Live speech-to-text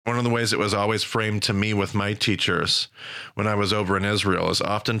of the ways it was always framed to me with my teachers when I was over in Israel is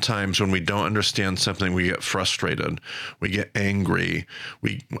oftentimes when we don't understand something, we get frustrated, we get angry,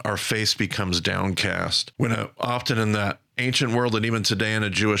 our face becomes downcast. Often in that ancient world and even today in a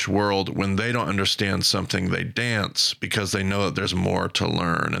Jewish world, when they don't understand something, they dance because they know that there's more to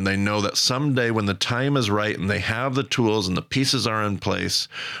learn. And they know that someday when the time is right and they have the tools and the pieces are in place.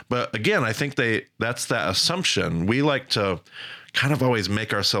 But again, I think that's that assumption. We like to kind of always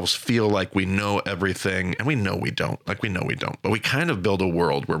make ourselves feel like we know everything, and we know we don't. But we kind of build a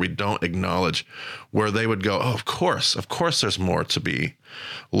world where we don't acknowledge where they would go, oh, of course there's more to be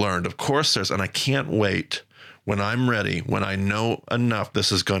learned. Of course and I can't wait. When I'm ready, when I know enough,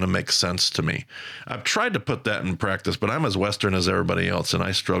 this is going to make sense to me. I've tried to put that in practice, but I'm as Western as everybody else, and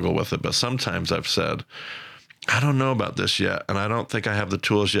I struggle with it. But sometimes I've said, I don't know about this yet, and I don't think I have the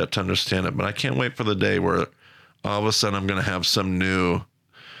tools yet to understand it, but I can't wait for the day where all of a sudden I'm going to have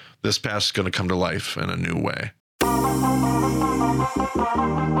this past is going to come to life in a new way.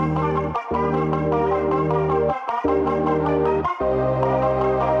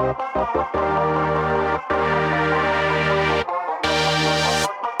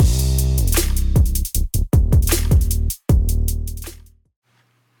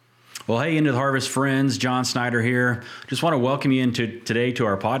 Well, hey, Into the Harvest friends, John Snyder here. Just want to welcome you today to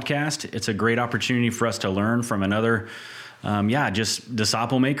our podcast. It's a great opportunity for us to learn from another, just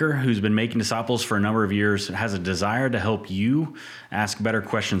disciple maker who's been making disciples for a number of years and has a desire to help you ask better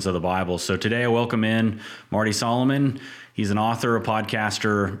questions of the Bible. So today I welcome in Marty Solomon. He's an author, a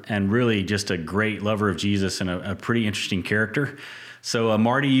podcaster, and really just a great lover of Jesus and a pretty interesting character. So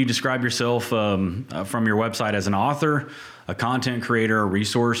Marty, you describe yourself from your website as an author, a content creator, a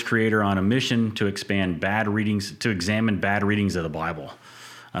resource creator on a mission to examine bad readings of the Bible,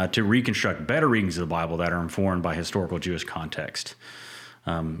 to reconstruct better readings of the Bible that are informed by historical Jewish context.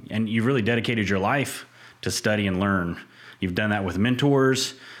 And you've really dedicated your life to study and learn. You've done that with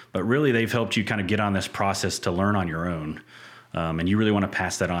mentors, but really they've helped you kind of get on this process to learn on your own. And you really want to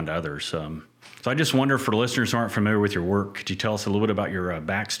pass that on to others. So I just wonder, for the listeners who aren't familiar with your work, could you tell us a little bit about your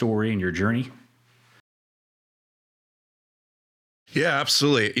backstory and your journey? Yeah,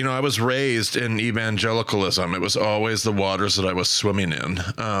 absolutely. I was raised in evangelicalism. It was always the waters that I was swimming in,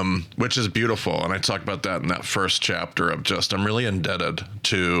 which is beautiful. And I talk about that in that first chapter of I'm really indebted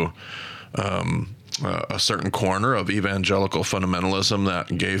to a certain corner of evangelical fundamentalism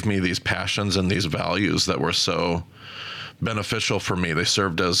that gave me these passions and these values that were so beneficial for me. They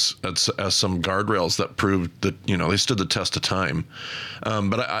served as some guardrails that proved that, they stood the test of time.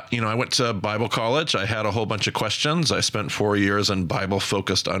 But I went to Bible college. I had a whole bunch of questions. I spent 4 years in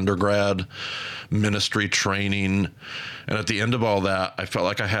Bible-focused undergrad ministry training. And at the end of all that, I felt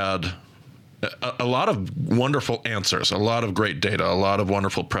like I had a lot of wonderful answers, a lot of great data, a lot of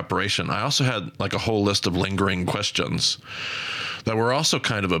wonderful preparation. I also had like a whole list of lingering questions that were also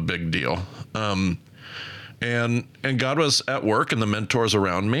kind of a big deal. And God was at work, and the mentors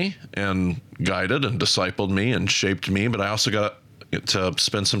around me and guided and discipled me and shaped me. But I also got to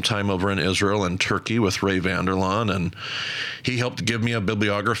spend some time over in Israel and Turkey with Ray Vanderlaan, and he helped give me a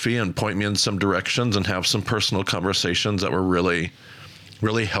bibliography and point me in some directions and have some personal conversations that were really,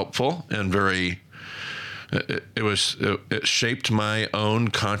 really helpful and it shaped my own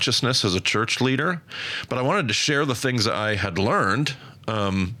consciousness as a church leader. But I wanted to share the things that I had learned,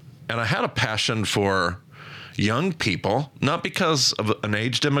 and I had a passion for young people, not because of an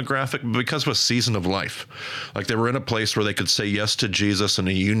age demographic, but because of a season of life. Like they were in a place where they could say yes to Jesus in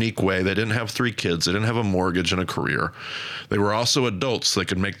a unique way. They didn't have 3 kids. They didn't have a mortgage and a career. They were also adults. They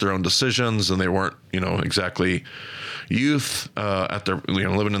could make their own decisions, and they weren't, exactly youth at their,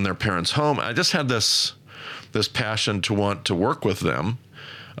 living in their parents' home. I just had this passion to want to work with them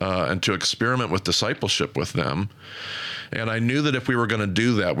and to experiment with discipleship with them. And I knew that if we were going to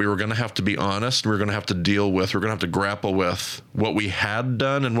do that, we were going to have to be honest. We were going to have to we're going to have to grapple with what we had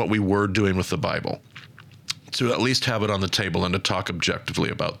done and what we were doing with the Bible, to at least have it on the table and to talk objectively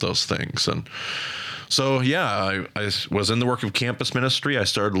about those things. And so, I was in the work of campus ministry. I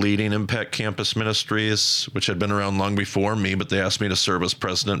started leading Impact Campus Ministries, which had been around long before me, but they asked me to serve as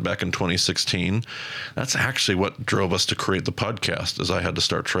president back in 2016. That's actually what drove us to create the podcast, as I had to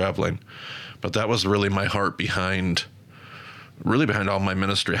start traveling. But that was really my heart behind all my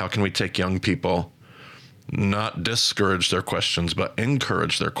ministry. How can we take young people, not discourage their questions, but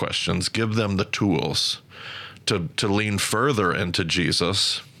encourage their questions, give them the tools to lean further into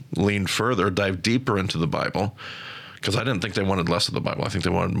Jesus, lean further, dive deeper into the Bible, because I didn't think they wanted less of the Bible. I think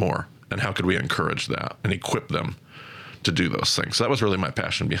they wanted more. And how could we encourage that and equip them to do those things? So that was really my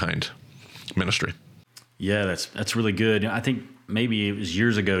passion behind ministry. Yeah, that's really good. I think maybe it was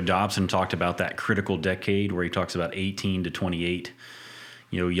years ago, Dobson talked about that critical decade where he talks about 18 to 28,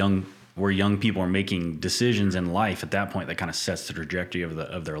 where young people are making decisions in life. At that point, that kind of sets the trajectory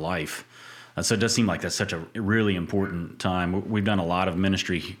of their life. So it does seem like that's such a really important time. We've done a lot of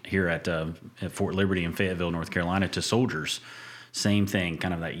ministry here at Fort Liberty in Fayetteville, North Carolina, to soldiers. Same thing,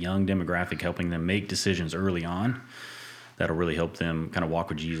 kind of that young demographic, helping them make decisions early on that'll really help them kind of walk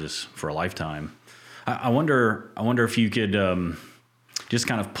with Jesus for a lifetime. I wonder if you could just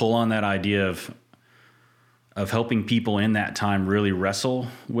kind of pull on that idea of helping people in that time really wrestle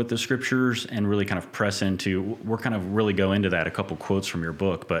with the scriptures and really kind of press into. We're kind of really go into that, a couple quotes from your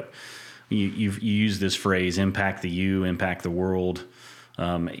book, but you use this phrase, impact the world,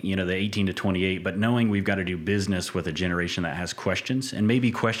 the 18 to 28, but knowing we've got to do business with a generation that has questions, and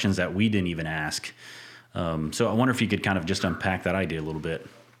maybe questions that we didn't even ask. So I wonder if you could kind of just unpack that idea a little bit.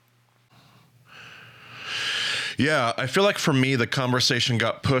 Yeah, I feel like for me, the conversation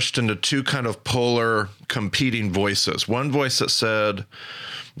got pushed into two kind of polar competing voices. One voice that said,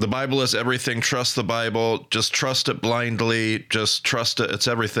 the Bible is everything, trust the Bible, just trust it blindly, just trust it, it's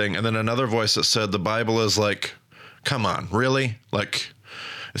everything. And then another voice that said, the Bible is like, come on, really? Like,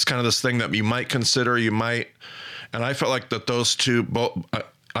 it's kind of this thing that you might consider, and I felt like that those two,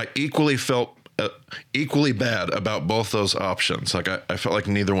 I equally felt equally bad about both those options. Like I felt like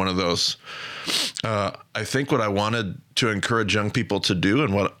neither one of those. I think what I wanted to encourage young people to do,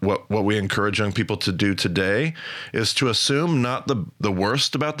 and what we encourage young people to do today, is to assume not the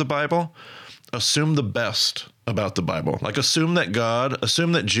worst about the Bible, assume the best about the Bible. Like assume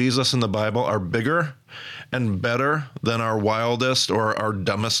that Jesus and the Bible are bigger and better than our wildest or our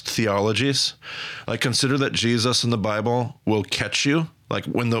dumbest theologies. Like consider that Jesus and the Bible will catch you. Like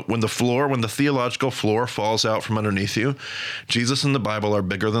when the theological floor falls out from underneath you, Jesus and the Bible are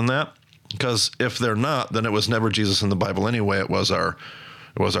bigger than that. Because if they're not, then it was never Jesus and the Bible anyway. It was our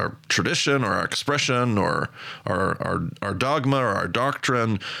tradition or our expression or our dogma or our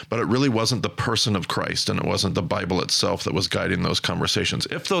doctrine, but it really wasn't the person of Christ, and it wasn't the Bible itself that was guiding those conversations.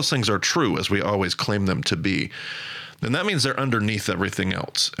 If those things are true, as we always claim them to be, then that means they're underneath everything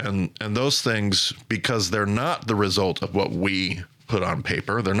else. And those things, because they're not the result of what we put on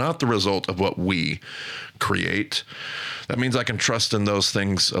paper, they're not the result of what we create, that means I can trust in those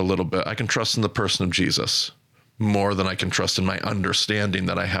things a little bit. I can trust in the person of Jesus more than I can trust in my understanding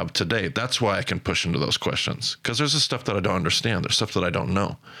that I have today. That's why I can push into those questions, because there's this stuff that I don't understand. There's stuff that I don't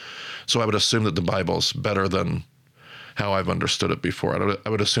know. So I would assume that the Bible's better than how I've understood it before. I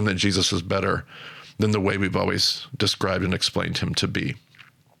would assume that Jesus is better than the way we've always described and explained him to be.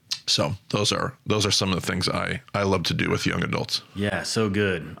 So those are some of the things I love to do with young adults. Yeah, so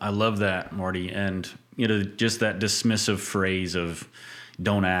good. I love that, Marty. And, just that dismissive phrase of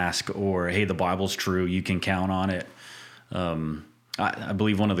don't ask, or, hey, the Bible's true, you can count on it. I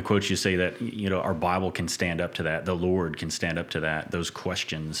believe one of the quotes you say that, our Bible can stand up to that. The Lord can stand up to that, those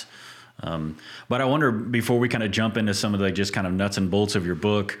questions. But I wonder, before we kind of jump into some of the just kind of nuts and bolts of your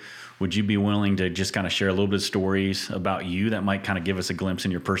book, would you be willing to just kind of share a little bit of stories about you that might kind of give us a glimpse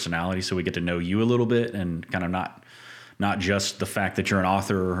in your personality, so we get to know you a little bit, and kind of not just the fact that you're an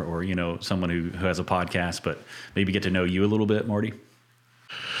author or, someone who has a podcast, but maybe get to know you a little bit, Marty?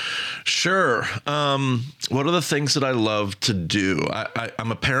 Sure. What are the things that I love to do?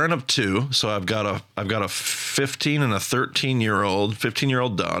 I'm a parent of two, so I've got a 15 and a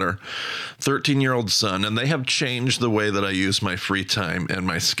 15-year-old daughter, 13-year-old son, and they have changed the way that I use my free time and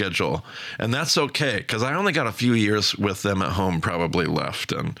my schedule. And that's okay, because I only got a few years with them at home probably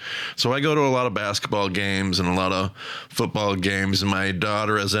left. And so I go to a lot of basketball games and a lot of football games. And my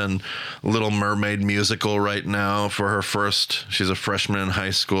daughter is in Little Mermaid musical right now for her she's a freshman in high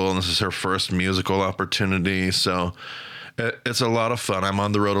school, and this is her first musical opportunity. So it's a lot of fun. I'm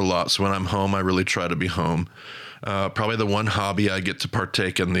on the road a lot, so when I'm home, I really try to be home. Probably the one hobby I get to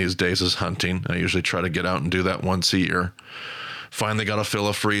partake in these days is hunting. I usually try to get out and do that once a year. Finally got to fill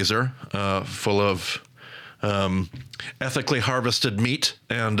a freezer full of ethically harvested meat,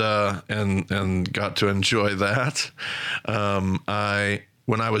 and got to enjoy that.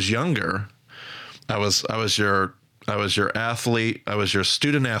 When I was younger, I was your athlete. I was your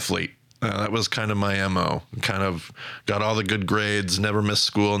student athlete. That was kind of my MO. Kind of got all the good grades, never missed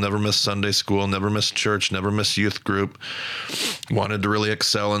school, never missed Sunday school, never missed church, never missed youth group. Wanted to really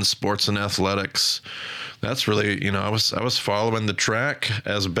excel in sports and athletics. That's really, I was following the track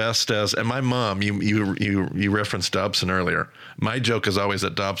as best as, and my mom, you referenced Dobson earlier. My joke is always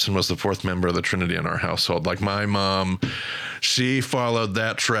that Dobson was the fourth member of the Trinity in our household. Like my mom, she followed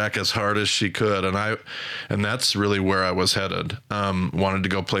that track as hard as she could, and that's really where I was headed. Wanted to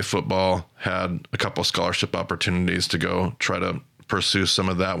go play football, had a couple scholarship opportunities to go try to pursue some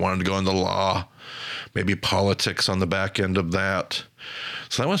of that. Wanted to go into law, maybe politics on the back end of that.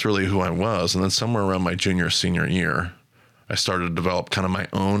 So that was really who I was. And then somewhere around my senior year, I started to develop kind of my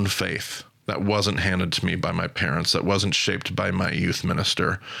own faith that wasn't handed to me by my parents, that wasn't shaped by my youth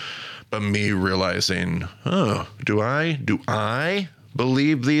minister, but me realizing, oh, do I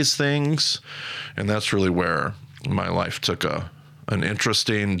believe these things? And that's really where my life took an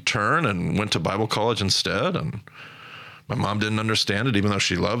interesting turn and went to Bible college instead. And my mom didn't understand it, even though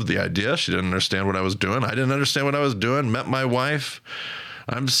she loved the idea. She didn't understand what I was doing. I didn't understand what I was doing. Met my wife.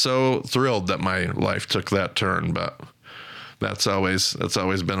 I'm so thrilled that my life took that turn, but that's always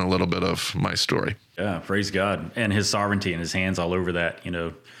been a little bit of my story. Yeah, praise God. And his sovereignty and his hands all over that,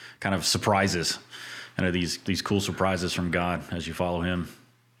 kind of surprises, these cool surprises from God as you follow him.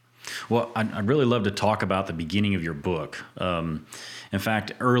 Well, I'd really love to talk about the beginning of your book. In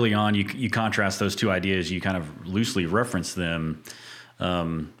fact, early on, you contrast those two ideas. You kind of loosely reference them.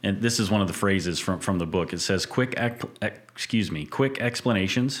 And this is one of the phrases from the book. It says, quick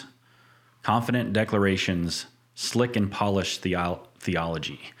explanations, confident declarations, slick and polished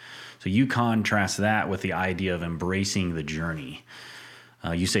theology. So you contrast that with the idea of embracing the journey.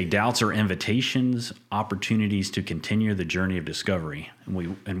 You say doubts are invitations, opportunities to continue the journey of discovery.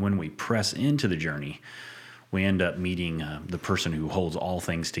 And when we press into the journey, we end up meeting the person who holds all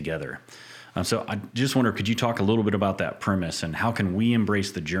things together. So I just wonder, could you talk a little bit about that premise and how can we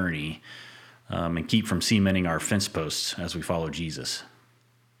embrace the journey and keep from cementing our fence posts as we follow Jesus?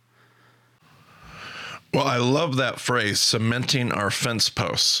 Well, I love that phrase, cementing our fence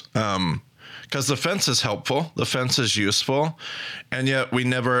posts. Because the fence is helpful, the fence is useful, and yet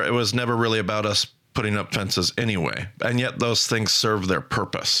it was never really about us putting up fences anyway. And yet those things serve their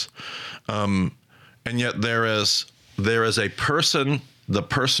purpose. And yet there is a person, the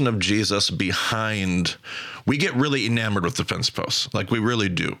person of Jesus behind. We get really enamored with the fence posts, like we really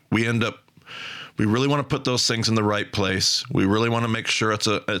do. We really want to put those things in the right place. We really want to make sure it's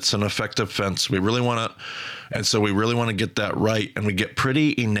an effective fence. And so we really want to get that right. And we get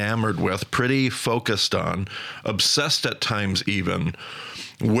pretty enamored with, pretty focused on, obsessed at times even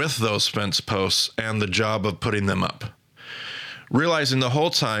with those fence posts and the job of putting them up. Realizing the whole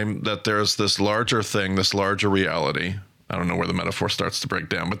time that there's this larger thing, this larger reality. I don't know where the metaphor starts to break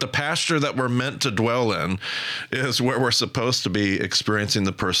down, but the pasture that we're meant to dwell in is where we're supposed to be experiencing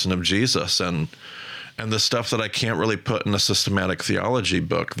the person of Jesus and the stuff that I can't really put in a systematic theology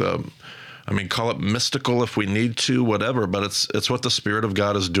book. Call it mystical if we need to, whatever, but it's what the Spirit of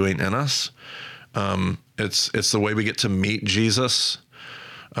God is doing in us. It's the way we get to meet Jesus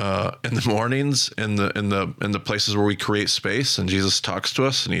in the mornings, in the places where we create space, and Jesus talks to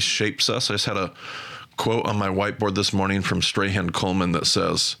us and he shapes us. I just had a quote on my whiteboard this morning from Strahan Coleman that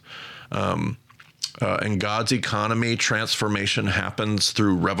says, in God's economy, transformation happens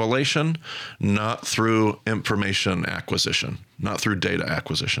through revelation, not through information acquisition, not through data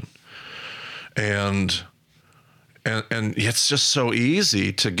acquisition. And it's just so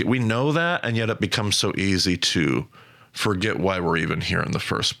easy to get, we know that, and yet it becomes so easy to forget why we're even here in the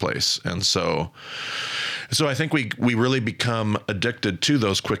first place. And so I think we really become addicted to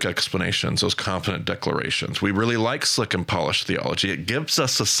those quick explanations, those confident declarations. We really like slick and polished theology. It gives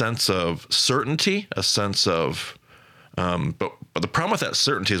us a sense of certainty, a sense of, but the problem with that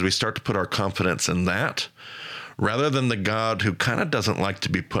certainty is we start to put our confidence in that rather than the God who kind of doesn't like to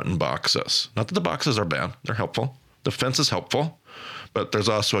be put in boxes. Not that the boxes are bad, they're helpful. The fence is helpful. But there's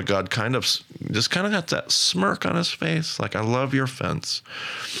also a God kind of got that smirk on his face, like, I love your fence,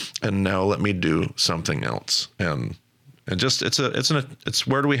 and now let me do something else. And just it's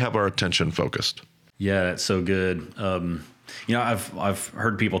where do we have our attention focused? Yeah, that's so good. I've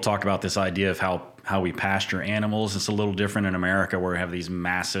heard people talk about this idea of how we pasture animals. It's a little different in America, where we have these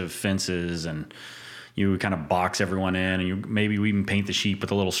massive fences and you kind of box everyone in, and maybe we even paint the sheep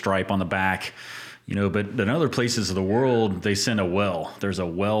with a little stripe on the back. But in other places of the world, they send a well. There's a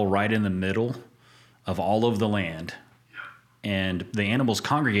well right in the middle of all of the land, and the animals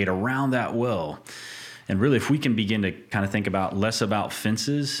congregate around that well. And really, if we can begin to kind of think about less about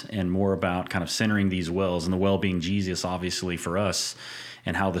fences and more about kind of centering these wells, and the well being Jesus, obviously, for us,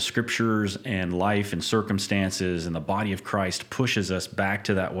 and how the scriptures and life and circumstances and the body of Christ pushes us back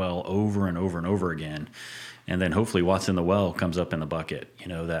to that well over and over and over again. And then hopefully what's in the well comes up in the bucket,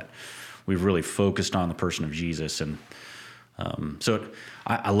 that we've really focused on the person of Jesus. And so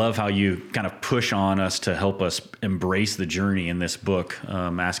I love how you kind of push on us to help us embrace the journey in this book,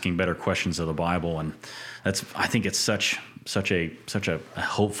 asking better questions of the Bible. And I think it's such a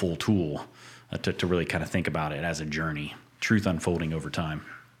helpful tool to really kind of think about it as a journey, truth unfolding over time.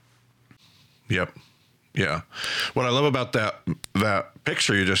 Yep. Yeah. What I love about that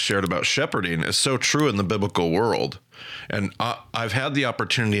picture you just shared about shepherding is so true in the biblical world. And I've had the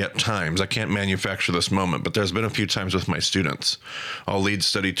opportunity at times, I can't manufacture this moment, but there's been a few times with my students. I'll lead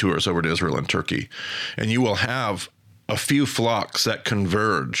study tours over to Israel and Turkey, and you will have a few flocks that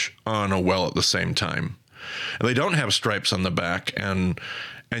converge on a well at the same time. And they don't have stripes on the back, and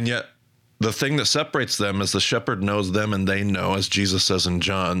yet the thing that separates them is the shepherd knows them and they know, as Jesus says in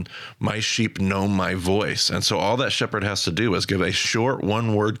John, my sheep know my voice. And so all that shepherd has to do is give a short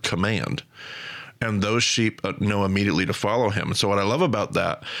one-word command, and those sheep know immediately to follow him. And so what I love about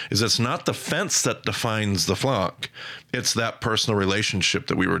that is it's not the fence that defines the flock. It's that personal relationship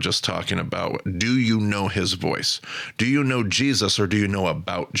that we were just talking about. Do you know his voice? Do you know Jesus, or do you know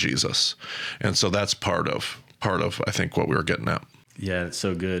about Jesus? And so that's part of I think what we were getting at. Yeah, it's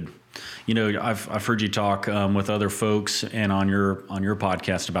so good. You know, I've heard you talk with other folks and on your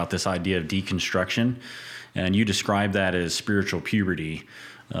podcast about this idea of deconstruction, and you describe that as spiritual puberty.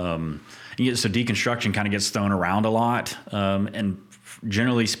 So deconstruction kind of gets thrown around a lot, and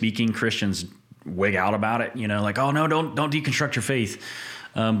generally speaking, Christians wig out about it. You know, like, oh no, don't deconstruct your faith.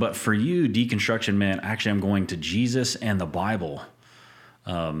 But for you, deconstruction meant actually I'm going to Jesus and the Bible.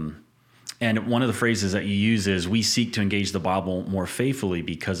 And one of the phrases that you use is, we seek to engage the Bible more faithfully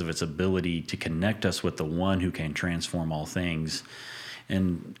because of its ability to connect us with the one who can transform all things.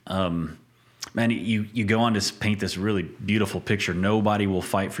 And man, you go on to paint this really beautiful picture. Nobody will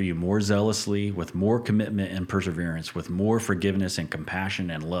fight for you more zealously, with more commitment and perseverance, with more forgiveness and compassion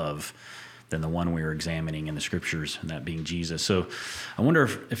and love than the one we are examining in the scriptures, and that being Jesus. So I wonder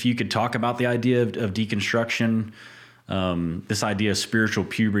if you could talk about the idea of deconstruction, this idea of spiritual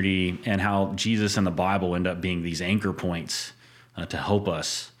puberty, and how Jesus and the Bible end up being these anchor points to help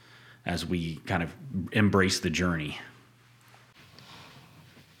us as we kind of embrace the journey.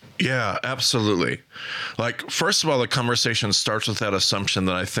 Yeah, absolutely. Like, first of all, the conversation starts with that assumption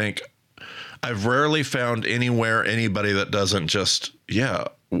that I think I've rarely found anybody that doesn't just,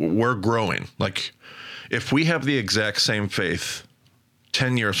 we're growing. Like, if we have the exact same faith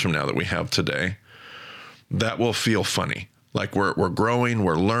 10 years from now that we have today, that will feel funny. Like we're growing,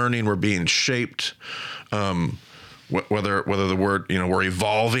 we're learning, we're being shaped. Whether the word, we're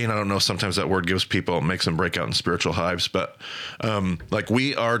evolving. I don't know. Sometimes that word makes them break out in spiritual hives, but like,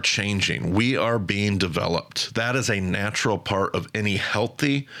 we are changing. We are being developed. That is a natural part of any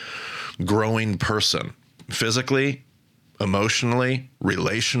healthy, growing person, physically, emotionally,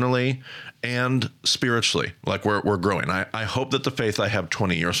 relationally, and spiritually. Like, we're growing. I hope that the faith I have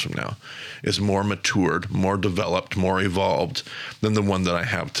 20 years from now is more matured, more developed, more evolved than the one that I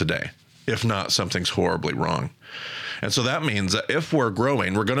have today. If not, something's horribly wrong. And so that means that if we're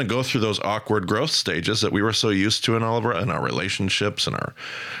growing, we're going to go through those awkward growth stages that we were so used to in our relationships and our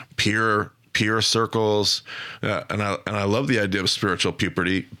peer circles. And I love the idea of spiritual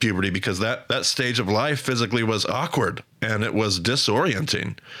puberty because that stage of life physically was awkward, and it was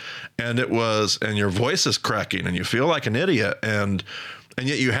disorienting, and your voice is cracking and you feel like an idiot, and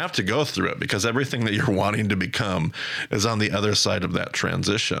yet you have to go through it because everything that you're wanting to become is on the other side of that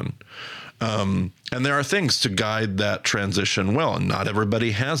transition. And there are things to guide that transition well, and not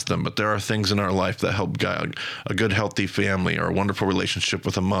everybody has them, but there are things in our life that help guide a good, healthy family, or a wonderful relationship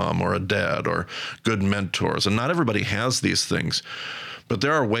with a mom or a dad, or good mentors. And not everybody has these things, but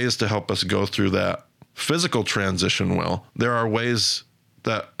there are ways to help us go through that physical transition well. There are ways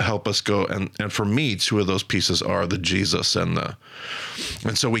that help us go. And for me, two of those pieces are the Jesus and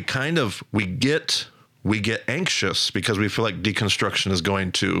so we get anxious because we feel like deconstruction is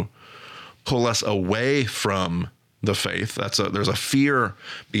going to pull us away from the faith. There's a fear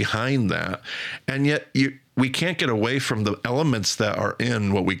behind that. And yet we can't get away from the elements that are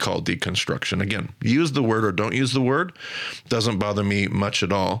in what we call deconstruction. Again, use the word or don't use the word, doesn't bother me much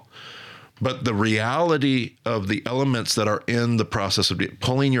at all. But the reality of the elements that are in the process of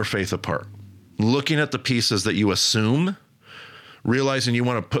pulling your faith apart, looking at the pieces that you assume, realizing you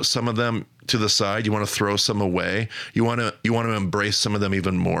want to put some of them to the side, you want to throw some away, you want to embrace some of them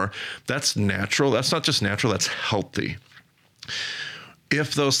even more. That's natural. That's not just natural, that's healthy.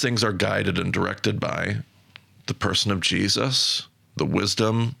 If those things are guided and directed by the person of Jesus, the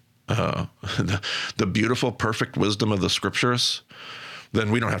wisdom, the beautiful, perfect wisdom of the scriptures,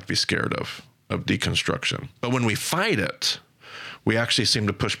 then we don't have to be scared of deconstruction. But when we fight it, we actually seem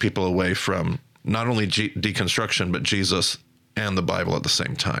to push people away from not only deconstruction, but Jesus and the Bible at the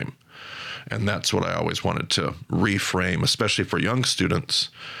same time. And that's what I always wanted to reframe, especially for young students.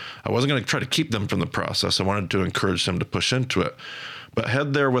 I wasn't going to try to keep them from the process. I wanted to encourage them to push into it. But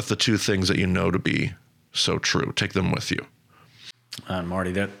head there with the two things that you know to be so true. Take them with you.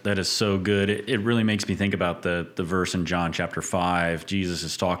 Marty, that is so good. It really makes me think about the verse in John chapter 5. Jesus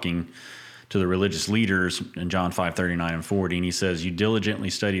is talking to the religious leaders in John 5:39 and 40, and he says, "You diligently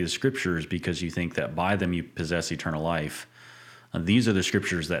study the scriptures because you think that by them you possess eternal life. These are the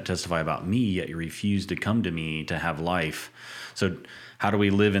scriptures that testify about me, yet you refuse to come to me to have life." So how do we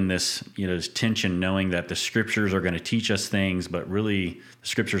live in this, this tension, knowing that the scriptures are going to teach us things, but really the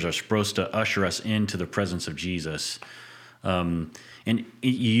scriptures are supposed to usher us into the presence of Jesus? And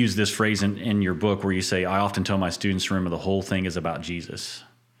you use this phrase in your book where you say, "I often tell my students to remember the whole thing is about Jesus.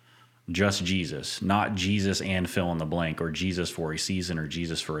 Just Jesus, not Jesus and fill in the blank, or Jesus for a season or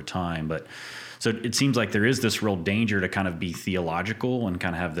Jesus for a time." But so it seems like there is this real danger to kind of be theological and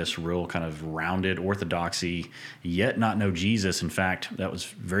kind of have this real kind of rounded orthodoxy, yet not know Jesus. In fact, that was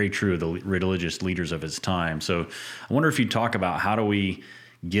very true of the religious leaders of his time. So I wonder if you'd talk about how do we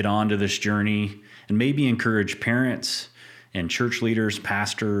get onto this journey and maybe encourage parents and church leaders,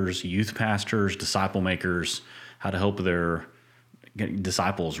 pastors, youth pastors, disciple makers, how to help their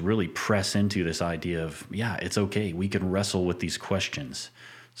disciples really press into this idea of, yeah, it's okay. We can wrestle with these questions.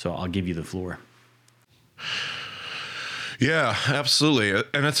 So I'll give you the floor. Yeah, absolutely.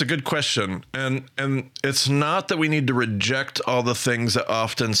 And it's a good question. And it's not that we need to reject all the things that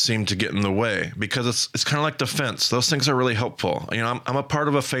often seem to get in the way, because it's kind of like defense. Those things are really helpful. I'm a part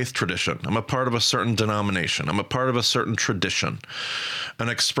of a faith tradition. I'm a part of a certain denomination. I'm a part of a certain tradition, an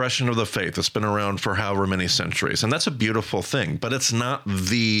expression of the faith that's been around for however many centuries. And that's a beautiful thing, but it's not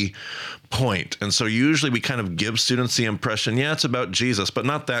the point. And so usually we kind of give students the impression, yeah, it's about Jesus, but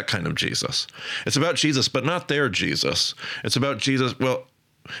not that kind of Jesus. It's about Jesus, but not their Jesus. It's about Jesus. Well,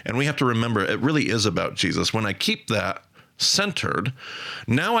 and we have to remember, it really is about Jesus. When I keep that centered,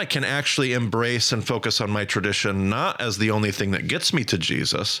 now I can actually embrace and focus on my tradition, not as the only thing that gets me to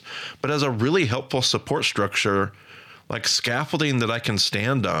Jesus, but as a really helpful support structure, like scaffolding that I can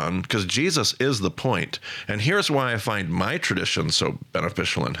stand on, because Jesus is the point. And here's why I find my tradition so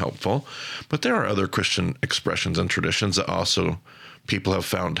beneficial and helpful. But there are other Christian expressions and traditions that also people have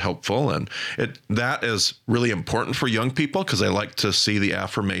found helpful. And that is really important for young people, because they like to see the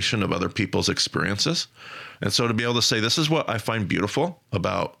affirmation of other people's experiences. And so to be able to say, this is what I find beautiful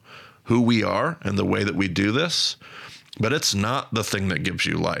about who we are and the way that we do this, but it's not the thing that gives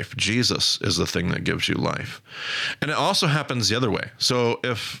you life. Jesus is the thing that gives you life. And it also happens the other way. So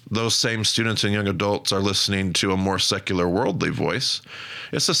if those same students and young adults are listening to a more secular, worldly voice,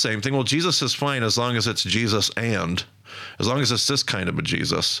 it's the same thing. Well, Jesus is fine as long as it's Jesus, and as long as it's this kind of a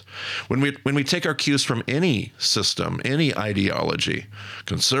Jesus. When we take our cues from any system, any ideology,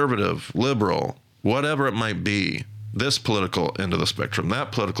 conservative, liberal, whatever it might be, this political end of the spectrum,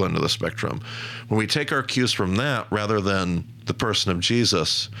 that political end of the spectrum, when we take our cues from that rather than the person of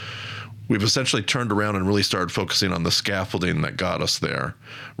Jesus, we've essentially turned around and really started focusing on the scaffolding that got us there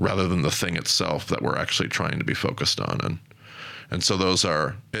rather than the thing itself that we're actually trying to be focused on. And so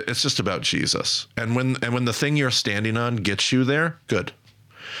it's just about Jesus. And when the thing you're standing on gets you there, good.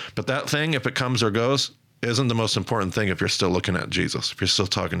 But that thing, if it comes or goes, isn't the most important thing if you're still looking at Jesus, if you're still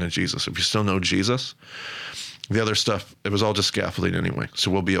talking to Jesus, if you still know Jesus. The other stuff, it was all just scaffolding anyway,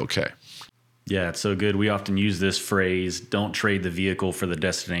 so we'll be okay. Yeah, it's so good. We often use this phrase, don't trade the vehicle for the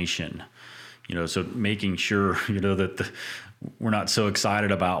destination. So making sure, that we're not so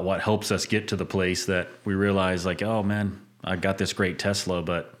excited about what helps us get to the place that we realize, like, oh man, I got this great Tesla,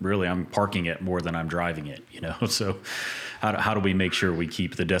 but really I'm parking it more than I'm driving it, So how do we make sure we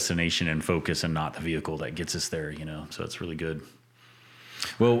keep the destination in focus and not the vehicle that gets us there, So it's really good.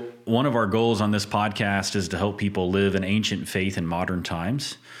 Well, one of our goals on this podcast is to help people live an ancient faith in modern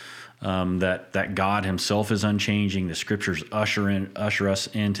times, that God himself is unchanging. The scriptures usher us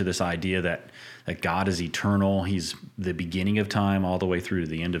into this idea that God is eternal. He's the beginning of time all the way through to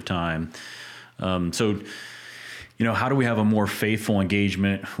the end of time. So how do we have a more faithful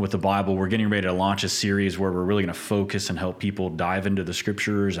engagement with the Bible? We're getting ready to launch a series where we're really going to focus and help people dive into the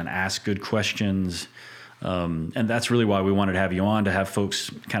scriptures and ask good questions. And that's really why we wanted to have you on, to have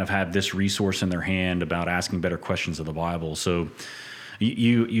folks kind of have this resource in their hand about asking better questions of the Bible. So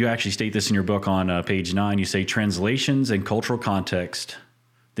you actually state this in your book on page 9. You say translations and cultural context.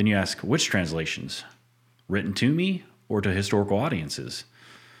 Then you ask, which translations? Written to me or to historical audiences?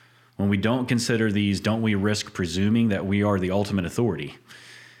 When we don't consider these, don't we risk presuming that we are the ultimate authority?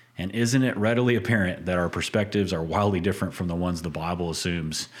 And isn't it readily apparent that our perspectives are wildly different from the ones the Bible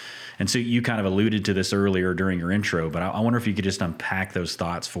assumes? And so you kind of alluded to this earlier during your intro, but I wonder if you could just unpack those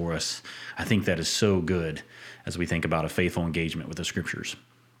thoughts for us. I think that is so good as we think about a faithful engagement with the Scriptures.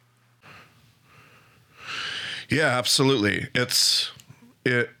 Yeah, absolutely. It's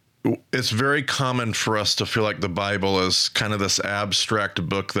very common for us to feel like the Bible is kind of this abstract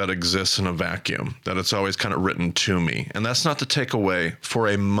book that exists in a vacuum, that it's always kind of written to me. And that's not to take away for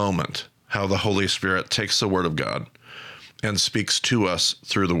a moment how the Holy Spirit takes the Word of God and speaks to us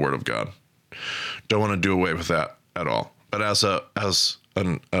through the Word of God. Don't want to do away with that at all. But as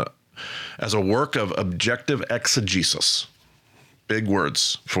a work of objective exegesis, big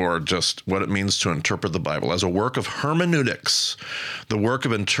words for just what it means to interpret the Bible, as a work of hermeneutics, the work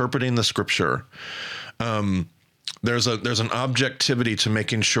of interpreting the Scripture, there's an objectivity to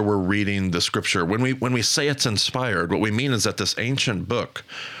making sure we're reading the Scripture. When we say it's inspired, what we mean is that this ancient book,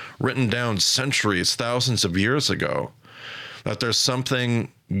 written down centuries, thousands of years ago, that there's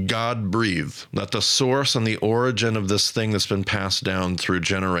something God breathed, that the source and the origin of this thing that's been passed down through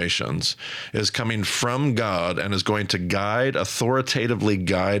generations is coming from God and is going to authoritatively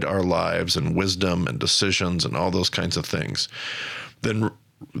guide our lives and wisdom and decisions and all those kinds of things, then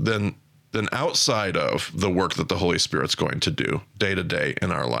outside of the work that the Holy Spirit's going to do day to day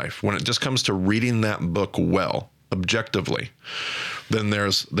in our life, when it just comes to reading that book well, objectively, then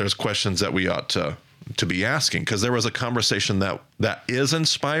there's questions that we ought to be asking, because there was a conversation that is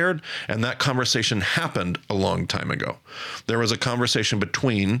inspired, and that conversation happened a long time ago. There was a conversation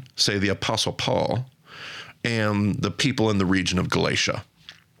between, say, the Apostle Paul and the people in the region of Galatia.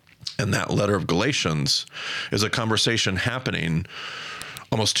 And that letter of Galatians is a conversation happening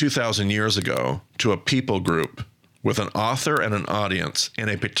almost 2,000 years ago to a people group with an author and an audience in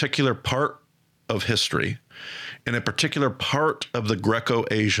a particular part of history, in a particular part of the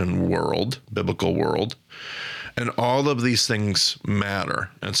Greco-Asian world, biblical world, and all of these things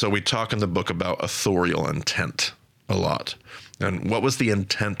matter. And so we talk in the book about authorial intent a lot. And what was the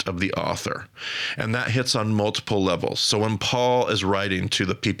intent of the author? And that hits on multiple levels. So when Paul is writing to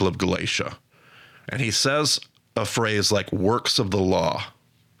the people of Galatia, and he says a phrase like works of the law,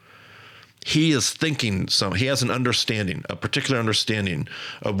 he is thinking he has a particular understanding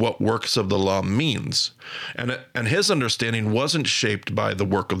of what works of the law means. And his understanding wasn't shaped by the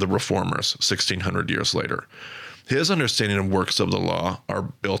work of the reformers 1,600 years later. His understanding of works of the law are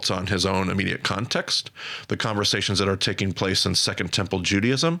built on his own immediate context, the conversations that are taking place in Second Temple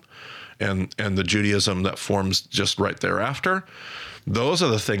Judaism and the Judaism that forms just right thereafter. Those are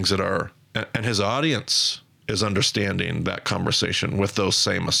the things that are, and his audience is understanding that conversation with those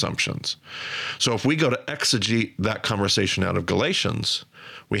same assumptions. So if we go to exegete that conversation out of Galatians,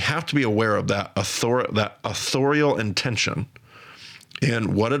 we have to be aware of that authorial intention.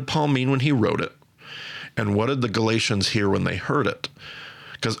 And what did Paul mean when he wrote it? And what did the Galatians hear when they heard it?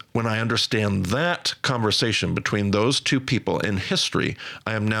 Because when I understand that conversation between those two people in history,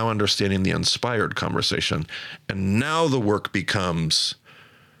 I am now understanding the inspired conversation. And now the work becomes,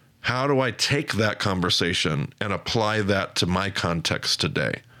 how do I take that conversation and apply that to my context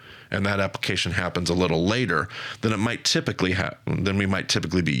today? And that application happens a little later than we might typically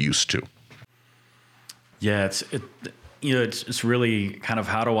be used to. Yeah, it's really kind of,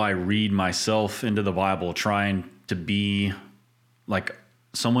 how do I read myself into the Bible, trying to be like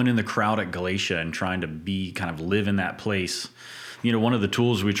someone in the crowd at Galatia and trying to be kind of live in that place. One of the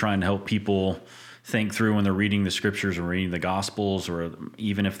tools we try and help people think through when they're reading the Scriptures or reading the Gospels, or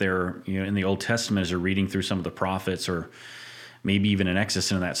even if they're in the Old Testament, as they're reading through some of the prophets, or maybe even in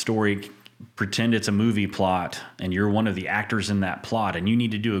Exodus in that story, pretend it's a movie plot and you're one of the actors in that plot, and you need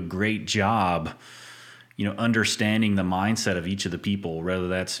to do a great job understanding the mindset of each of the people, whether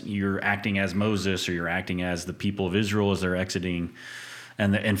that's you're acting as Moses or you're acting as the people of Israel as they're exiting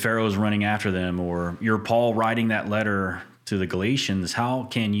and Pharaoh's running after them, or you're Paul writing that letter to the Galatians. How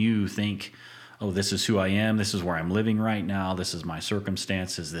can you think, oh, this is who I am, this is where I'm living right now, this is my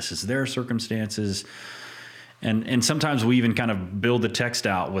circumstances, this is their circumstances? And sometimes we even kind of build the text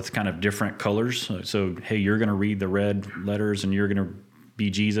out with kind of different colors. So, hey, you're going to read the red letters and you're going to be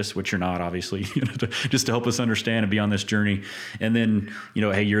Jesus, which you're not, obviously, just to help us understand and be on this journey. And then,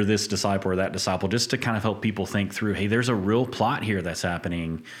 hey, you're this disciple or that disciple, just to kind of help people think through, hey, there's a real plot here that's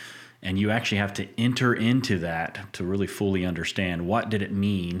happening. And you actually have to enter into that to really fully understand, what did it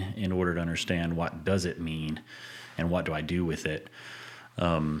mean, in order to understand what does it mean and what do I do with it.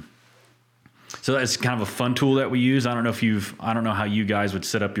 So that's kind of a fun tool that we use. I don't know how you guys would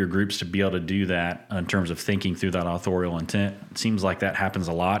set up your groups to be able to do that in terms of thinking through that authorial intent. It seems like that happens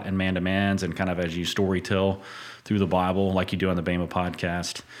a lot in man-to-mans and kind of as you story tell through the Bible like you do on the Bama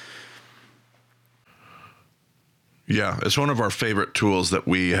podcast. Yeah, it's one of our favorite tools that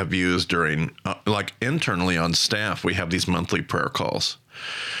we have used during, like internally on staff, we have these monthly prayer calls.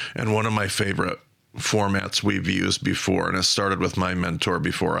 And one of my favorite formats we've used before, and it started with my mentor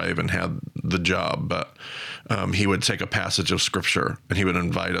before I even had the job, but he would take a passage of scripture and he would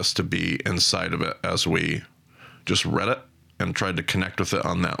invite us to be inside of it as we just read it and tried to connect with it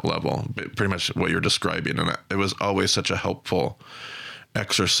on that level. Pretty much what you're describing. And it was always such a helpful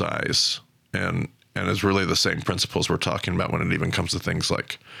exercise, and it's really the same principles we're talking about when it even comes to things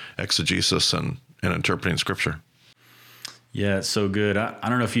like exegesis and interpreting scripture. Yeah, it's so good. I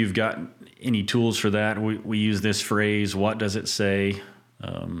don't know if you've got any tools for that. We use this phrase, what does it say?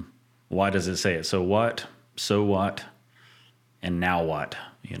 Why does it say it? So what, and now what?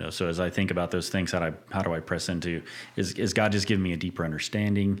 So as I think about those things, how do I press into? Is God just giving me a deeper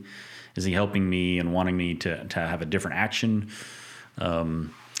understanding? Is he helping me and wanting me to have a different action?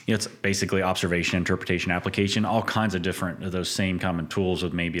 It's basically observation, interpretation, application, all kinds of different of those same common tools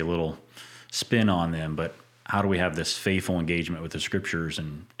with maybe a little spin on them. But how do we have this faithful engagement with the scriptures?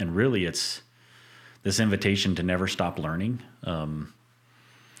 And really it's this invitation to never stop learning.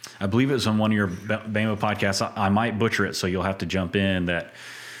 I believe it was on one of your Bama podcasts. I might butcher it, so you'll have to jump in, that,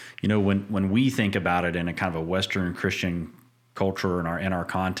 when we think about it in a kind of a Western Christian culture in our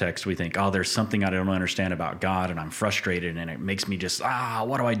context, we think, oh, there's something I don't understand about God and I'm frustrated and it makes me just,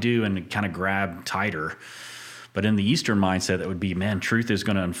 what do I do? And kind of grab tighter. But in the Eastern mindset, that would be, man, truth is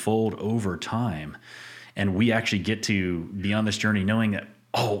going to unfold over time. And we actually get to be on this journey knowing that,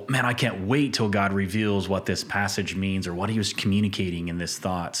 oh man, I can't wait till God reveals what this passage means or what he was communicating in this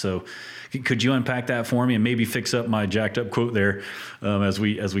thought. So could you unpack that for me and maybe fix up my jacked up quote there as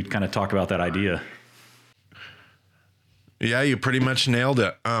we kind of talk about that idea? Yeah, you pretty much nailed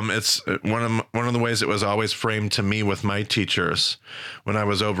it. It's one of the ways it was always framed to me with my teachers when I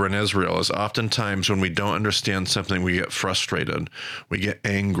was over in Israel is oftentimes when we don't understand something, we get frustrated, we get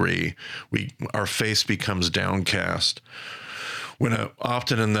angry, our face becomes downcast.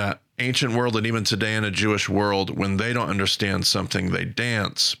 Often in that ancient world and even today in a Jewish world, when they don't understand something, they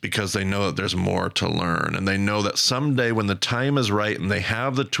dance because they know that there's more to learn. And they know that someday when the time is right and they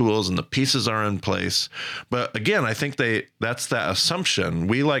have the tools and the pieces are in place. But again, I think that's that assumption.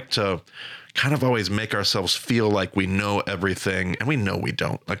 We like to kind of always make ourselves feel like we know everything, and we know we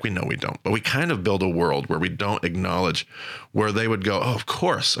don't. But we kind of build a world where we don't acknowledge where they would go, oh, of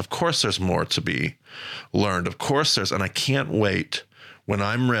course there's more to be learned. Of course and I can't wait when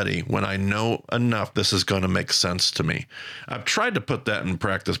I'm ready, when I know enough, this is going to make sense to me. I've tried to put that in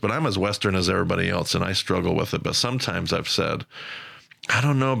practice, but I'm as Western as everybody else, and I struggle with it. But sometimes I've said, I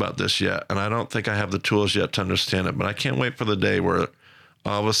don't know about this yet, and I don't think I have the tools yet to understand it, but I can't wait for the day where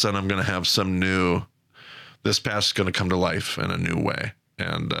all of a sudden I'm going to have this past is going to come to life in a new way.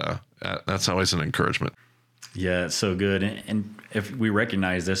 And that's always an encouragement. Yeah, it's so good. And if we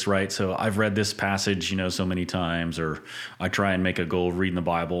recognize this, right? So I've read this passage, so many times, or I try and make a goal of reading the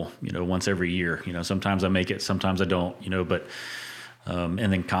Bible, once every year. Sometimes I make it, sometimes I don't, but, and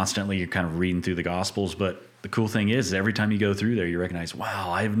then constantly you're kind of reading through the Gospels. But the cool thing is every time you go through there, you recognize, wow,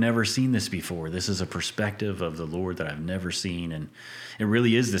 I've never seen this before. This is a perspective of the Lord that I've never seen. And it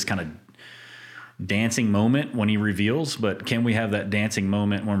really is this kind of dancing moment when he reveals, but can we have that dancing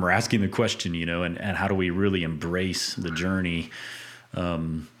moment when we're asking the question, and how do we really embrace the journey?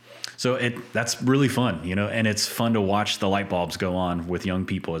 So that's really fun, and it's fun to watch the light bulbs go on with young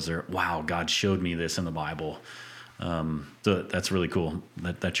people as they're, wow, God showed me this in the Bible. So that's really cool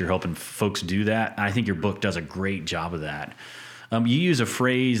that you're helping folks do that. I think your book does a great job of that. You use a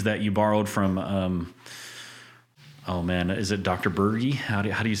phrase that you borrowed from, is it Dr. Berge? How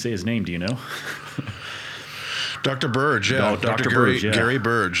do you say his name? Do you know? Dr. Burge, yeah. Dr. Gary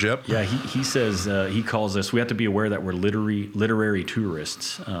Burge, yep. Yeah, he says, he calls us, we have to be aware that we're literary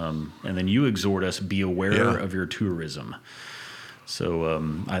tourists. And then you exhort us, be aware of your tourism.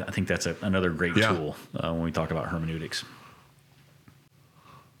 So I think that's another great tool when we talk about hermeneutics.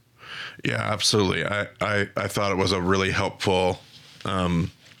 Yeah, absolutely. I thought it was a really helpful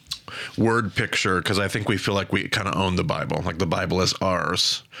word picture, because I think we feel like we kind of own the Bible, like the Bible is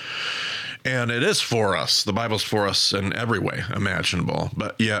ours. And it is for us. The Bible's for us in every way imaginable.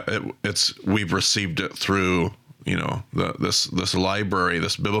 But yeah, we've received it through, this library,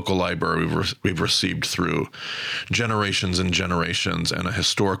 this biblical library we've received through generations and generations, and a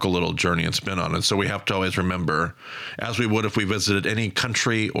historical little journey it's been on. And so we have to always remember, as we would if we visited any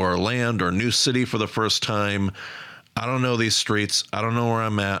country or land or new city for the first time, I don't know these streets. I don't know where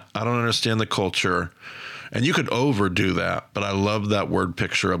I'm at. I don't understand the culture. And you could overdo that, but I love that word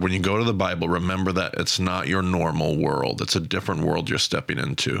picture of when you go to the Bible, remember that it's not your normal world. It's a different world you're stepping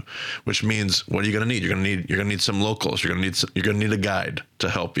into, which means what are you going to need? You're going to need some locals. You're going to need a guide to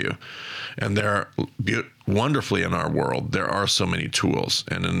help you. And there, wonderfully in our world, there are so many tools,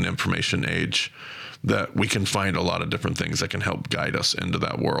 and in an information age, that we can find a lot of different things that can help guide us into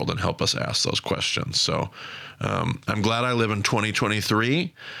that world and help us ask those questions. So I'm glad I live in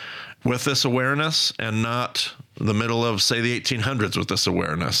 2023 with this awareness and not the middle of, say, the 1800s with this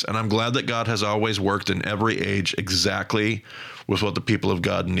awareness. And I'm glad that God has always worked in every age exactly with what the people of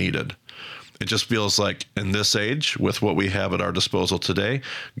God needed. It just feels like in this age, with what we have at our disposal today,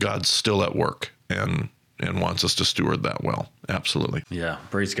 God's still at work and wants us to steward that well. Absolutely. Yeah,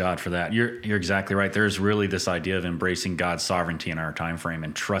 praise God for that. You're exactly right. There's really this idea of embracing God's sovereignty in our time frame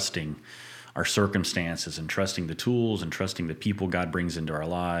and trusting our circumstances and trusting the tools and trusting the people God brings into our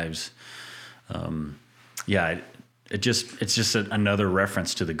lives. It's just another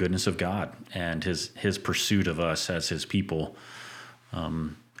reference to the goodness of God and his pursuit of us as his people.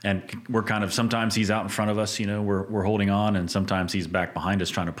 And we're kind of, sometimes he's out in front of us, we're holding on, and sometimes he's back behind us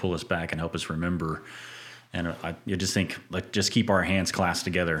trying to pull us back and help us remember. And you just think, just keep our hands clasped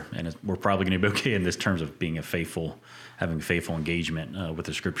together, and we're probably going to be okay in this terms of having a faithful engagement with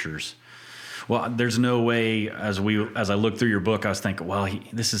the scriptures. Well, there's no way, as I looked through your book, I was thinking, well,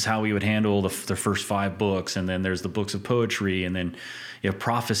 this is how we would handle the first 5 books, and then there's the books of poetry, and then you have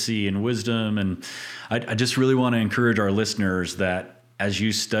prophecy and wisdom. And I just really want to encourage our listeners that as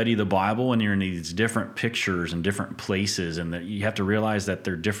you study the Bible and you're in these different pictures and different places, and that you have to realize that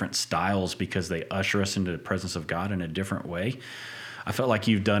they're different styles because they usher us into the presence of God in a different way. I felt like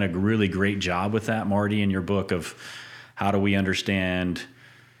you've done a really great job with that, Marty, in your book of how do we understand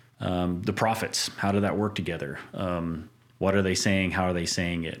the prophets? How did that work together? What are they saying? How are they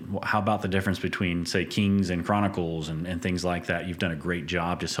saying it? How about the difference between, say, Kings and Chronicles and things like that? You've done a great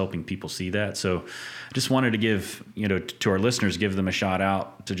job just helping people see that. So I just wanted to give, to our listeners, give them a shout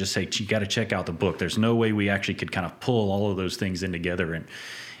out to just say, you got to check out the book. There's no way we actually could kind of pull all of those things in together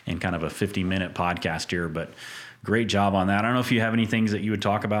in kind of a 50-minute podcast here, but great job on that. I don't know if you have any things that you would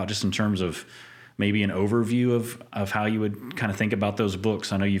talk about just in terms of maybe an overview of how you would kind of think about those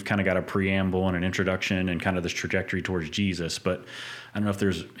books. I know you've kind of got a preamble and an introduction and kind of this trajectory towards Jesus, but I don't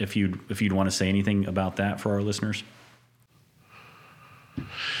know if you'd want to say anything about that for our listeners.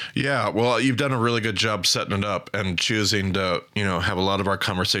 Yeah, well, you've done a really good job setting it up and choosing to, have a lot of our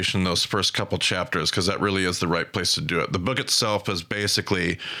conversation in those first couple chapters, because that really is the right place to do it. The book itself is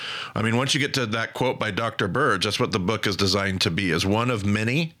basically, once you get to that quote by Dr. Burge, that's what the book is designed to be, is one of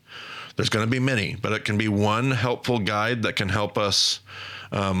many. There's going to be many, but it can be one helpful guide that can help us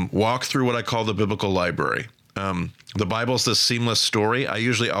walk through what I call the biblical library. The Bible is this seamless story. I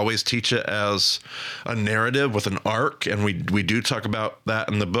usually always teach it as a narrative with an arc, and we do talk about that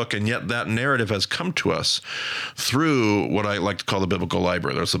in the book, and yet that narrative has come to us through what I like to call the biblical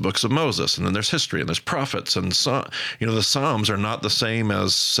library. There's the books of Moses, and then there's history, and there's prophets, and the Psalms are not the same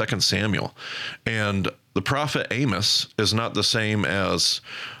as 2 Samuel, and the prophet Amos is not the same as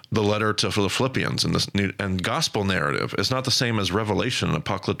the letter to the Philippians, and gospel narrative is not the same as Revelation and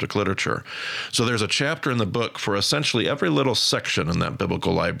apocalyptic literature. So there's a chapter in the book for essentially every little section in that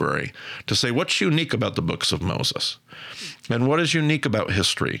biblical library to say what's unique about the books of Moses, and what is unique about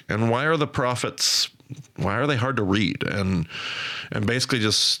history, and why are the prophets, why are they hard to read, and basically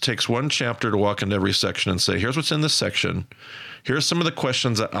just takes one chapter to walk into every section and say, here's what's in this section. Here's some of the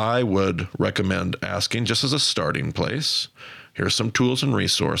questions that I would recommend asking just as a starting place. Here's some tools and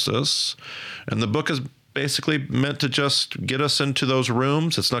resources. And the book is basically meant to just get us into those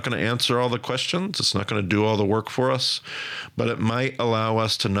rooms. It's not going to answer all the questions. It's not going to do all the work for us, but it might allow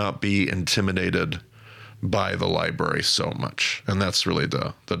us to not be intimidated by the library so much. And that's really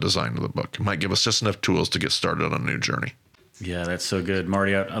the design of the book. It might give us just enough tools to get started on a new journey. Yeah, that's so good.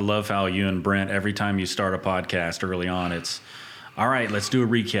 Marty, I love how you and Brent, every time you start a podcast early on, it's, all right, let's do a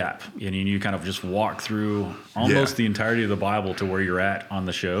recap. And you kind of just walk through almost the entirety of the Bible to where you're at on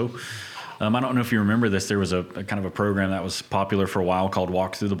the show. I don't know if you remember this. There was a kind of a program that was popular for a while called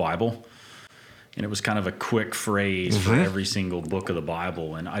Walk Through the Bible. And it was kind of a quick phrase for every single book of the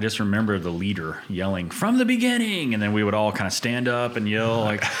Bible. And I just remember the leader yelling, from the beginning. And then we would all kind of stand up and yell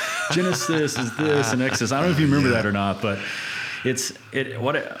like, Genesis is this and Exodus. I don't know if you remember that or not, but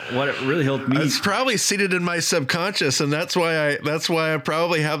what it really helped me. It's probably seated in my subconscious, and that's why I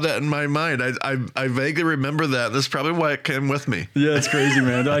probably have that in my mind. I vaguely remember that. That's probably why it came with me. Yeah, it's crazy,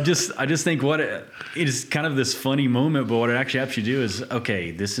 man. I just think it is kind of this funny moment, but what it actually helps you do is,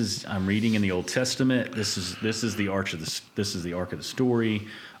 okay, I'm reading in the Old Testament. This is the arc of the story.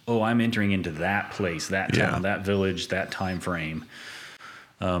 oh, I'm entering into that place, that town, that village, that time frame.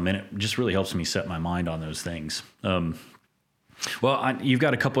 And it just really helps me set my mind on those things. You've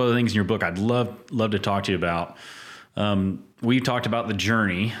got a couple other things in your book I'd love to talk to you about. We talked about the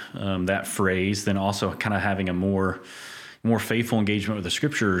journey, that phrase, then also kind of having a more faithful engagement with the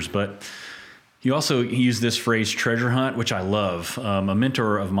scriptures. But you also use this phrase, treasure hunt, which I love. A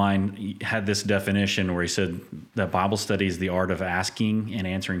mentor of mine had this definition where he said that Bible study is the art of asking and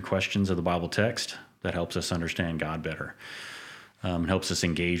answering questions of the Bible text that helps us understand God better, helps us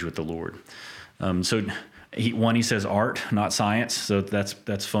engage with the Lord. He says art, not science. So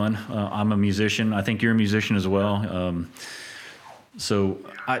that's fun. I'm a musician. I think you're a musician as well. So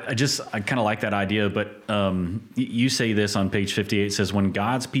I kind of like that idea, but you say this on page 58, it says, when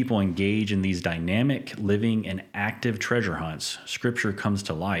God's people engage in these dynamic, living, and active treasure hunts, Scripture comes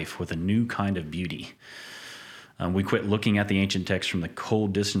to life with a new kind of beauty. We quit looking at the ancient text from the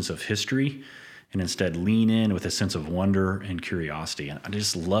cold distance of history and instead lean in with a sense of wonder and curiosity. And I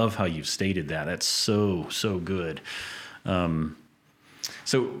just love how you've stated that. That's so good. That's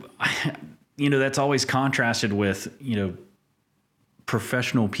always contrasted with,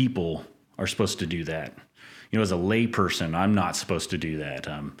 professional people are supposed to do that. As a lay person, I'm not supposed to do that.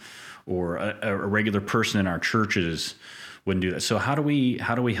 Or a regular person in our churches wouldn't do that. So how do we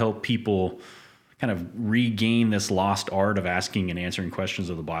help people kind of regain this lost art of asking and answering questions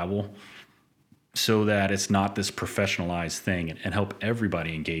of the Bible so that it's not this professionalized thing, and help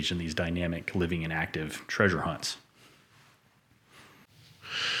everybody engage in these dynamic, living, and active treasure hunts?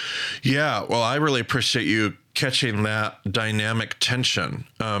 Yeah, well, I really appreciate you catching that dynamic tension.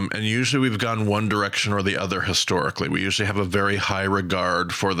 And usually we've gone one direction or the other historically. We usually have a very high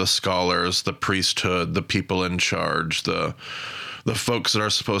regard for the scholars, the priesthood, the people in charge, the folks that are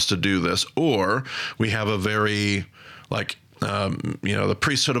supposed to do this. Or we have a very, the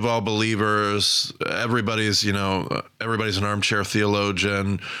priesthood of all believers, everybody's an armchair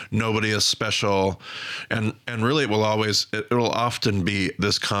theologian, nobody is special. And really it'll often be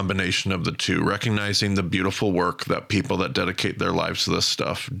this combination of the two, recognizing the beautiful work that people that dedicate their lives to this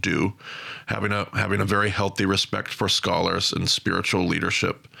stuff do, having a very healthy respect for scholars and spiritual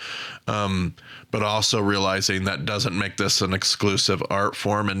leadership. But also realizing that doesn't make this an exclusive art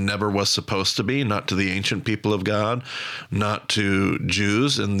form and never was supposed to be, not to the ancient people of God, not to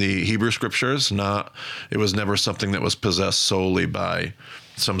Jews in the Hebrew scriptures, it was never something that was possessed solely by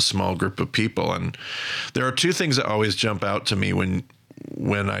some small group of people. And there are two things that always jump out to me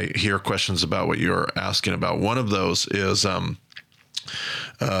when I hear questions about what you're asking about. One of those is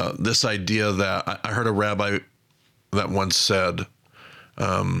this idea that I heard a rabbi that once said,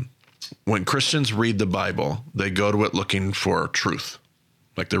 when Christians read the Bible, they go to it looking for truth.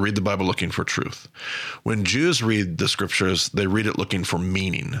 Like they read the Bible looking for truth. When Jews read the scriptures, they read it looking for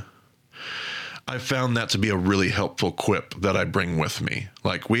meaning. I found that to be a really helpful quip that I bring with me.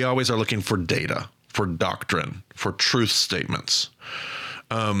 Like we always are looking for data, for doctrine, for truth statements.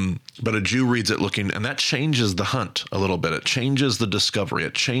 But a Jew reads it looking, and that changes the hunt a little bit. It changes the discovery.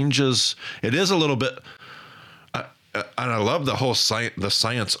 It is a little bit. And I love the whole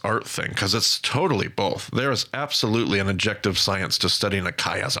science art thing because it's totally both. There is absolutely an objective science to studying a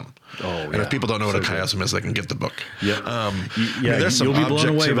chiasm. Oh, yeah. And if people don't know what a chiasm is, they can get the book. Yeah. There's some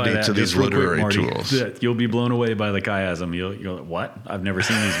objectivity to these literary tools. You'll be blown away by the chiasm. You're like, what? I've never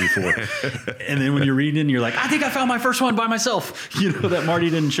seen these before. And then when you're reading, you're like, I think I found my first one by myself. That Marty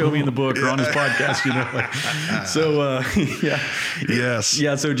didn't show me in the book or on his podcast. Yes.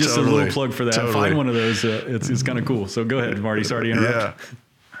 Yeah. So just a little plug for that. Totally. Find one of those. It's kind of cool. So go ahead, Marty. Sorry to interrupt.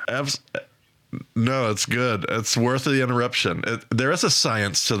 Yeah. No, it's good. It's worth the interruption. There is a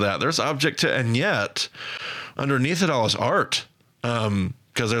science to that. There's and yet underneath it all is art,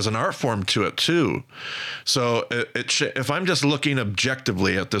 because there's an art form to it too. So if I'm just looking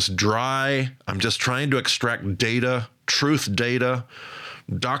objectively at this I'm just trying to extract data, truth data,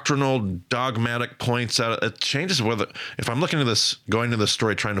 doctrinal, dogmatic points out. It changes if I'm looking at this, going to the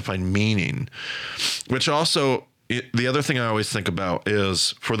story, trying to find meaning, which also. The other thing I always think about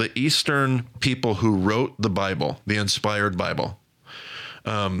is for the Eastern people who wrote the Bible, the inspired Bible,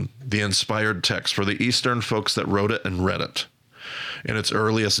 the inspired text, for the Eastern folks that wrote it and read it in its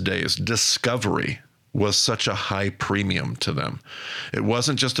earliest days, discovery was such a high premium to them. It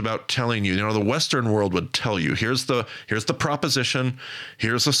wasn't just about telling you, the Western world would tell you, here's the proposition,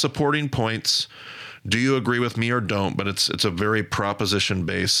 here's the supporting points. Do you agree with me or don't? But it's a very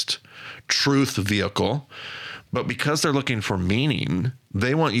proposition-based truth vehicle. But because they're looking for meaning,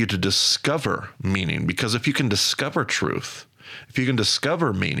 they want you to discover meaning. Because if you can discover truth, if you can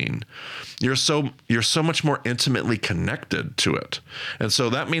discover meaning, you're so much more intimately connected to it. And so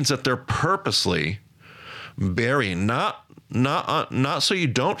that means that they're purposely burying, not so you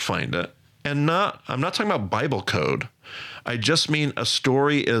don't find it, and I'm not talking about Bible code. I just mean a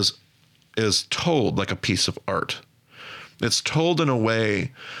story is told like a piece of art. It's told in a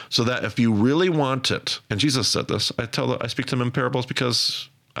way so that if you really want it, and Jesus said this, I speak to them in parables because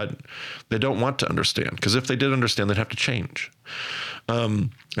they don't want to understand. Because if they did understand, they'd have to change.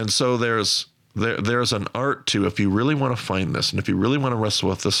 And so there's an art to, if you really want to find this, and if you really want to wrestle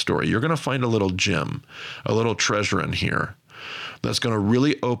with this story, you're going to find a little gem, a little treasure in here that's going to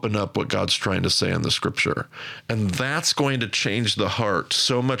really open up what God's trying to say in the scripture. And that's going to change the heart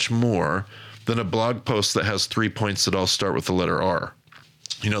so much more than a blog post that has 3 points that all start with the letter R,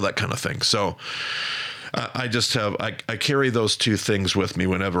 that kind of thing. So I carry those two things with me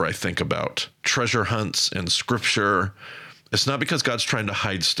whenever I think about treasure hunts and scripture. It's not because God's trying to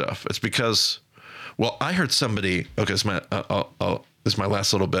hide stuff. It's because, I heard somebody, okay, this is my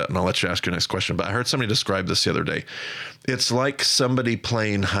last little bit, and I'll let you ask your next question, but I heard somebody describe this the other day. It's like somebody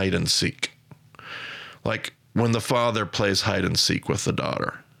playing hide and seek. Like when the father plays hide and seek with the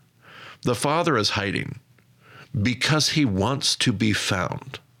daughter. The father is hiding because he wants to be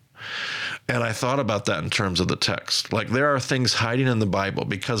found. And I thought about that in terms of the text. Like there are things hiding in the Bible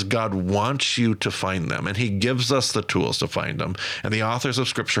because God wants you to find them, and he gives us the tools to find them. And the authors of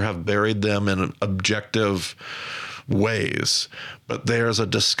scripture have buried them in objective ways, but there's a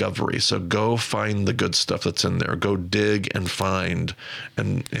discovery. So go find the good stuff that's in there. Go dig and find,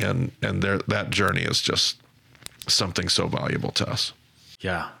 and that journey is just something so valuable to us.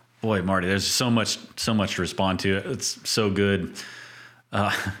 Yeah. Boy, Marty, there's so much to respond to. It's so good.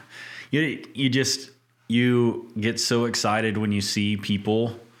 You get so excited when you see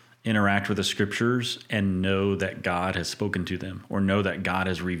people interact with the scriptures and know that God has spoken to them, or know that God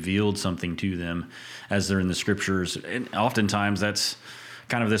has revealed something to them as they're in the scriptures. And oftentimes that's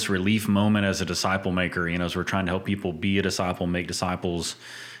kind of this relief moment as a disciple maker, as we're trying to help people be a disciple, make disciples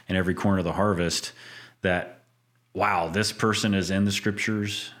in every corner of the harvest, that, wow, this person is in the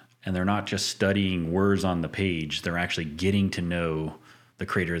scriptures. And they're not just studying words on the page. They're actually getting to know the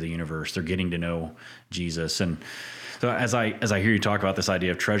creator of the universe. They're getting to know Jesus. And so as I hear you talk about this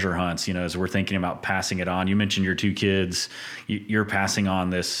idea of treasure hunts, as we're thinking about passing it on, you mentioned your two kids, you're passing on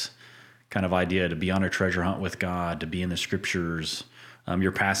this kind of idea to be on a treasure hunt with God, to be in the scriptures.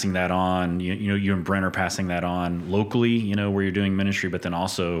 You're passing that on, you and Brent are passing that on locally, where you're doing ministry, but then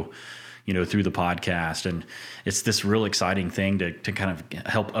also through the podcast. And it's this real exciting thing to kind of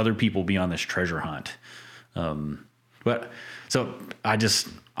help other people be on this treasure hunt. But so I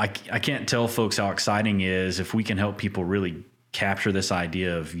can't tell folks how exciting it is if we can help people really capture this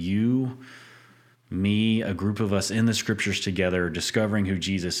idea of you, me, a group of us in the scriptures together, discovering who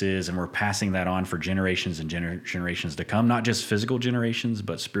Jesus is, and we're passing that on for generations and generations to come, not just physical generations,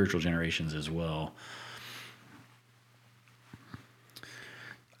 but spiritual generations as well.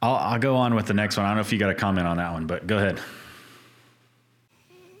 I'll go on with the next one. I don't know if you got a comment on that one, but go ahead.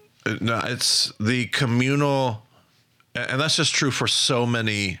 No, it's the communal, and that's just true for so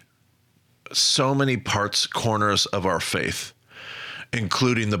many corners of our faith,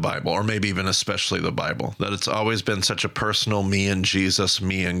 including the Bible, or maybe even especially the Bible, that it's always been such a personal me and Jesus,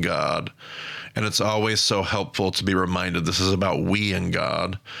 me and God. And it's always so helpful to be reminded this is about we and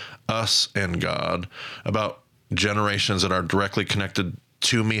God, us and God, about generations that are directly connected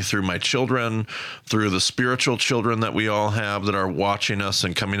to me through my children, through the spiritual children that we all have that are watching us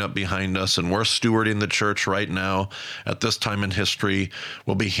and coming up behind us. And we're stewarding the church right now at this time in history.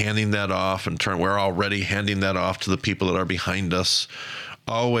 We'll be handing that off, and we're already handing that off to the people that are behind us.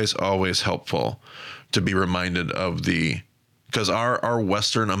 Always, always helpful to be reminded of because our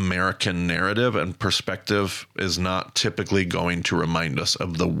Western American narrative and perspective is not typically going to remind us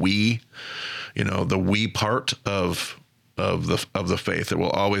of the we part of the faith. It will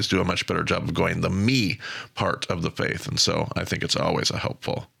always do a much better job of going the me part of the faith. And so I think it's always a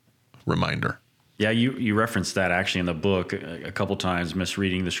helpful reminder. Yeah, you referenced that actually in the book a couple times,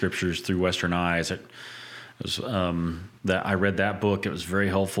 misreading the scriptures through Western eyes. It was that I read that book. It was very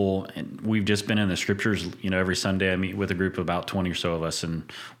helpful. And we've just been in the scriptures, every Sunday I meet with a group of about 20 or so of us,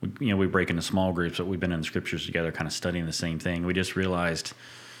 and we break into small groups, but we've been in the scriptures together kind of studying the same thing. We just realized,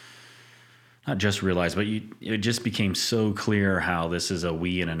 but it just became so clear how this is a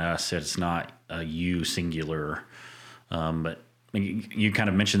we and an us. It's not a you singular. But you kind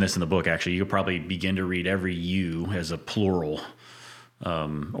of mentioned this in the book, actually. You could probably begin to read every you as a plural.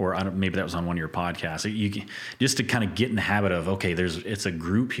 Maybe that was on one of your podcasts. Just to kind of get in the habit of, okay, it's a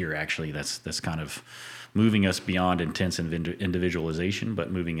group here actually that's kind of moving us beyond intense individualization,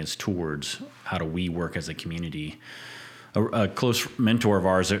 but moving us towards how do we work as a community. A close mentor of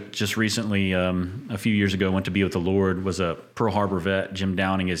ours that just recently, a few years ago, went to be with the Lord, was a Pearl Harbor vet. Jim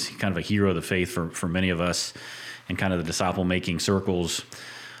Downing is kind of a hero of the faith for many of us in kind of the disciple-making circles.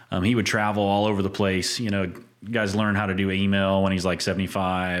 He would travel all over the place. You know, guys learn how to do email when he's like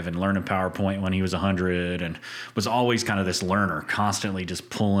 75 and learning PowerPoint when he was 100, and was always kind of this learner, constantly just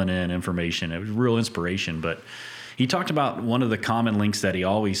pulling in information. It was real inspiration. But he talked about one of the common links that he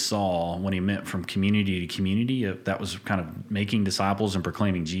always saw when he went from community to community, that was kind of making disciples and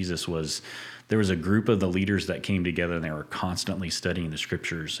proclaiming Jesus, was there was a group of the leaders that came together and they were constantly studying the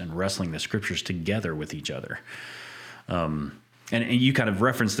scriptures and wrestling the scriptures together with each other. And you kind of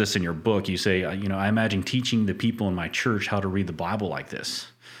reference this in your book. You say, I imagine teaching the people in my church how to read the Bible like this,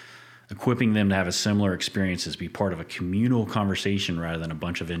 equipping them to have a similar experience as be part of a communal conversation rather than a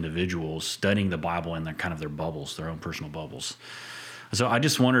bunch of individuals studying the Bible in their bubbles, their own personal bubbles. So I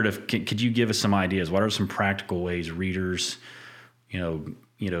just wondered could you give us some ideas? What are some practical ways readers,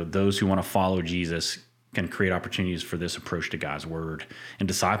 those who want to follow Jesus can create opportunities for this approach to God's word, and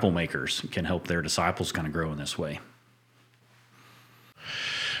disciple makers can help their disciples kind of grow in this way?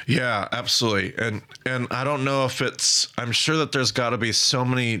 Yeah, absolutely. And I don't know if I'm sure that there's got to be so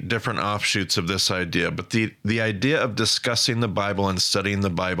many different offshoots of this idea, but the idea of discussing the Bible and studying the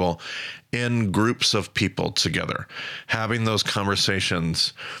Bible in groups of people together, having those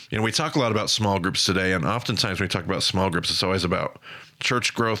conversations. We talk a lot about small groups today, and oftentimes when we talk about small groups, it's always about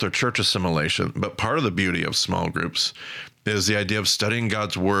church growth or church assimilation. But part of the beauty of small groups is the idea of studying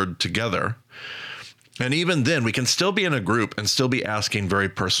God's word together. And even then, we can still be in a group and still be asking very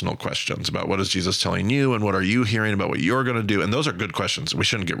personal questions about what is Jesus telling you and what are you hearing about what you're going to do. And those are good questions. We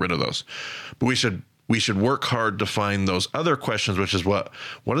shouldn't get rid of those. But we should work hard to find those other questions, which is what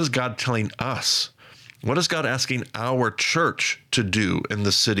is God telling us? What is God asking our church to do in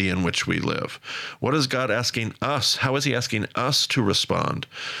the city in which we live? What is God asking us? How is he asking us to respond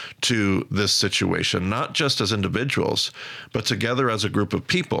to this situation? Not just as individuals, but together as a group of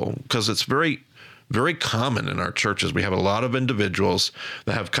people, because it's very common in our churches. We have a lot of individuals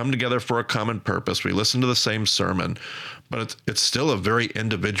that have come together for a common purpose. We listen to the same sermon, but it's still a very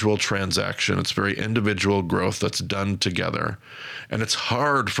individual transaction. It's very individual growth that's done together. And it's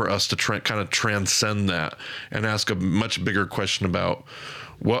hard for us to kind of transcend that and ask a much bigger question about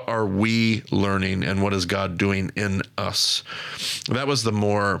what are we learning and what is God doing in us? That was the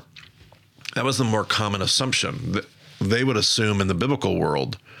more common assumption that they would assume in the biblical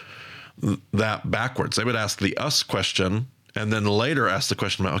world, that backwards. They would ask the us question and then later ask the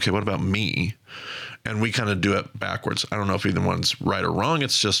question about, okay, what about me? And we kind of do it backwards. I don't know if either one's right or wrong.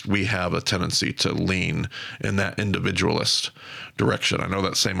 It's just we have a tendency to lean in that individualist direction. I know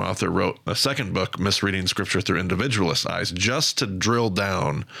that same author wrote a second book, Misreading Scripture Through Individualist Eyes, just to drill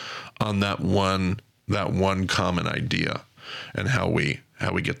down on that one common idea and how we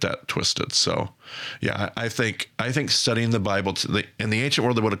get that twisted. So, yeah, I think studying the Bible in the ancient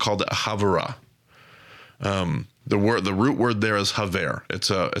world they would have called it havara. The root word there is haver. It's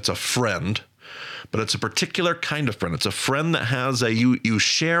a friend, but it's a particular kind of friend. It's a friend that has you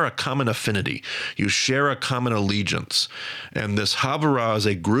share a common affinity, you share a common allegiance, and this havara is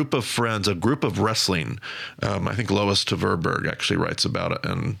a group of friends, a group of wrestling. I think Lois Tverberg actually writes about it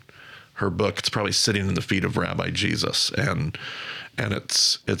in her book. It's probably Sitting in the Feet of Rabbi Jesus, and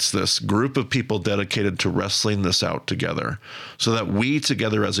it's this group of people dedicated to wrestling this out together so that we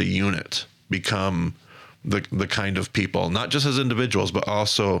together as a unit become the kind of people, not just as individuals, but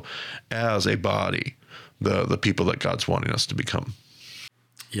also as a body, the people that God's wanting us to become.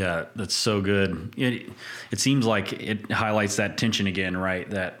 Yeah, that's so good. It seems like it highlights that tension again, right?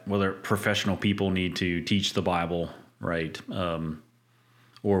 That whether professional people need to teach the Bible, right?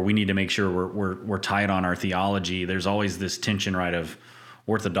 Or we need to make sure we're tight on our theology. There's always this tension, right, of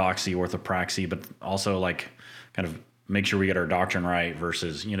orthodoxy, orthopraxy, but also like kind of make sure we get our doctrine right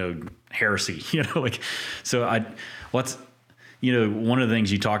versus, heresy, so one of the things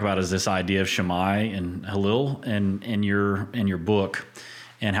you talk about is this idea of Shammai and Hillel in your book,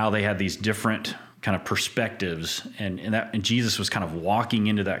 and how they had these different kind of perspectives, and Jesus was kind of walking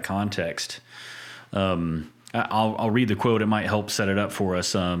into that context. I'll read the quote. It might help set it up for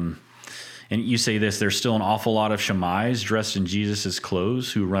us. And you say this: there's still an awful lot of Shammais dressed in Jesus's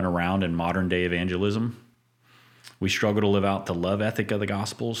clothes who run around in modern day evangelism. We struggle to live out the love ethic of the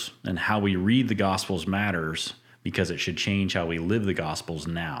Gospels, and how we read the Gospels matters because it should change how we live the Gospels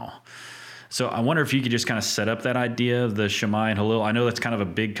now. So I wonder if you could just kind of set up that idea of the Shammai and Hillel. I know that's kind of a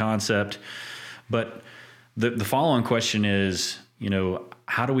big concept, but the follow-on question is,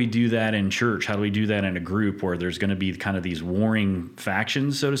 how do we do that in church? How do we do that in a group where there's going to be kind of these warring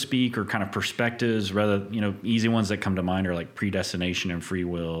factions, so to speak, or kind of perspectives? Rather, easy ones that come to mind are like predestination and free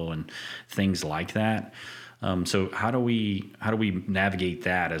will and things like that. So how do we navigate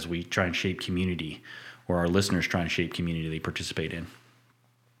that as we try and shape community, or our listeners try and shape community they participate in?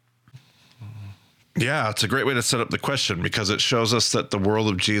 Yeah, it's a great way to set up the question, because it shows us that the world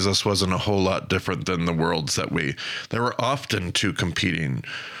of Jesus wasn't a whole lot different than the worlds there were often two competing.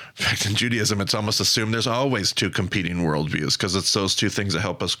 In fact, in Judaism, it's almost assumed there's always two competing worldviews, because it's those two things that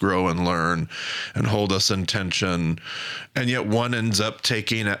help us grow and learn and hold us in tension. And yet one ends up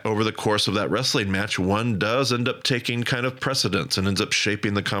taking, over the course of that wrestling match, one does end up taking kind of precedence and ends up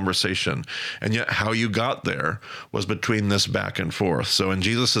shaping the conversation. And yet how you got there was between this back and forth. So in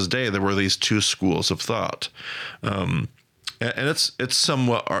Jesus's day, there were these two schools of thought. And it's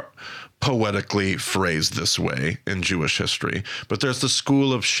somewhat poetically phrased this way in Jewish history, but there's the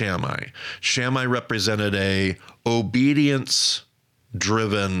school of Shammai. Shammai represented a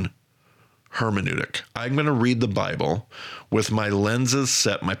obedience-driven hermeneutic. I'm going to read the Bible with my lenses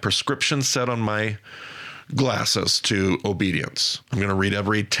set, my prescription set on my glasses to obedience. I'm going to read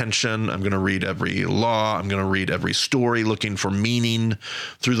every tension. I'm going to read every law. I'm going to read every story looking for meaning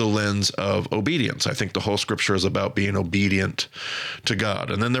through the lens of obedience. I think the whole scripture is about being obedient to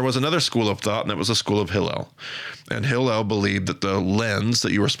God. And then there was another school of thought, and that was the school of Hillel. And Hillel believed that the lens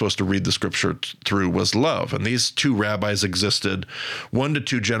that you were supposed to read the scripture through was love. And these two rabbis existed 1 to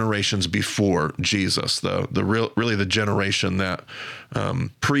 2 generations before Jesus, really the generation that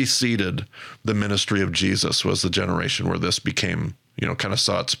preceded the ministry of Jesus was the generation where this became, kind of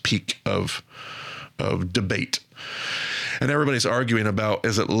saw its peak of debate. And everybody's arguing about,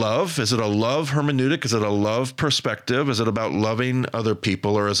 is it love? Is it a love hermeneutic? Is it a love perspective? Is it about loving other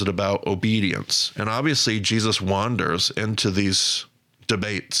people, or is it about obedience? And obviously Jesus wanders into these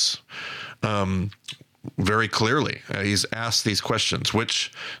debates very clearly. He's asked these questions.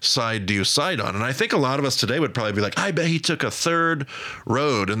 Which side do you side on? And I think a lot of us today would probably be like, I bet he took a third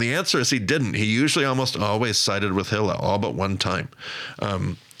road. And the answer is he didn't. He usually almost always sided with Hillel, all but one time.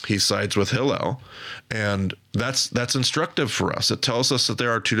 He sides with Hillel. And that's instructive for us. It tells us that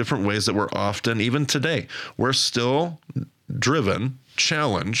there are two different ways that we're often, even today, we're still driven,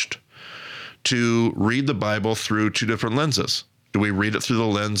 challenged to read the Bible through two different lenses. Do we read it through the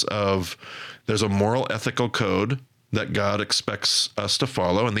lens of there's a moral ethical code that God expects us to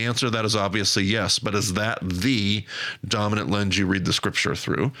follow? And the answer to that is obviously yes. But is that the dominant lens you read the scripture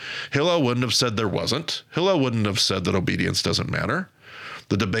through? Hillel wouldn't have said there wasn't. Hillel wouldn't have said that obedience doesn't matter.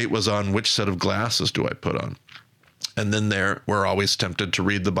 The debate was on which set of glasses do I put on? And then we're always tempted to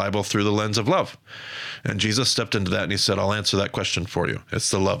read the Bible through the lens of love. And Jesus stepped into that and he said, I'll answer that question for you. It's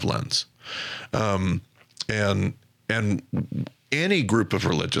the love lens. And any group of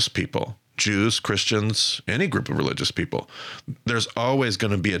religious people, Jews, Christians, any group of religious people, there's always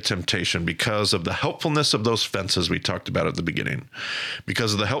going to be a temptation because of the helpfulness of those fences we talked about at the beginning,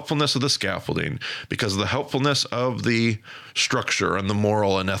 because of the helpfulness of the scaffolding, because of the helpfulness of the structure and the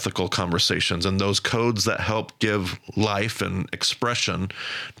moral and ethical conversations and those codes that help give life and expression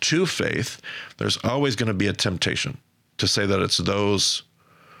to faith. There's always going to be a temptation to say that it's those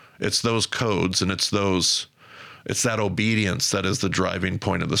codes and it's that obedience that is the driving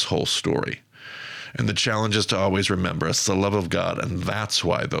point of this whole story. And the challenge is to always remember it's the love of God. And that's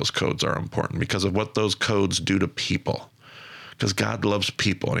why those codes are important, because of what those codes do to people. Because God loves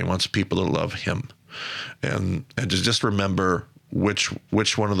people and he wants people to love him. And to just remember which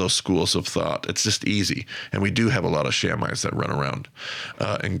one of those schools of thought. It's just easy. And we do have a lot of Shammais that run around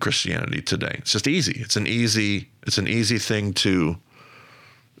in Christianity today. It's just easy. It's an easy thing to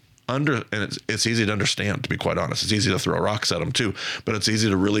and it's easy to understand, to be quite honest. It's easy to throw rocks at them too, but it's easy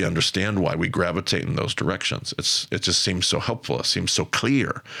to really understand why we gravitate in those directions. It just seems so helpful. It seems so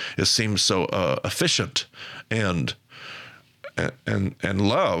clear. It seems so efficient, and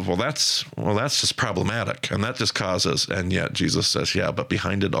love. Well, that's just problematic, and that just causes. And yet Jesus says, yeah, but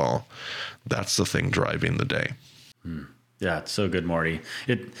behind it all, that's the thing driving the day. Yeah, it's so good, Marty.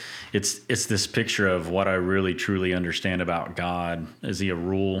 It's this picture of what I really truly understand about God. Is he a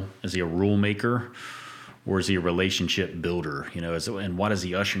rule maker, or is he a relationship builder? And what is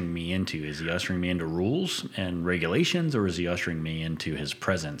he ushering me into? Is he ushering me into rules and regulations, or is he ushering me into his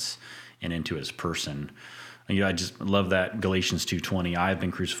presence and into his person? And, I just love that Galatians 2:20. I have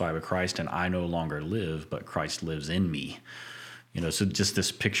been crucified with Christ, and I no longer live, but Christ lives in me. So just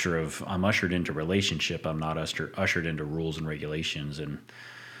this picture of I'm ushered into relationship. I'm not ushered into rules and regulations. And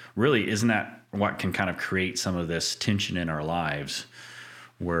really, isn't that what can kind of create some of this tension in our lives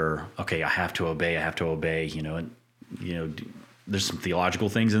where, okay, I have to obey, there's some theological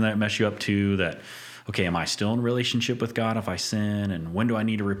things in that mess you up too. That, okay, am I still in relationship with God if I sin? And when do I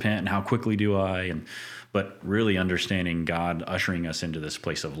need to repent? And how quickly do I? But really understanding God ushering us into this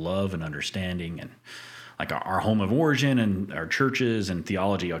place of love and understanding, and like our home of origin and our churches and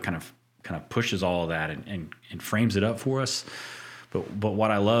theology kind of pushes all of that and frames it up for us. But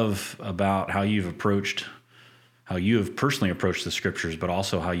what I love about how you have personally approached the scriptures, but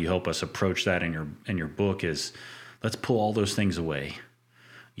also how you help us approach that in your book is, let's pull all those things away.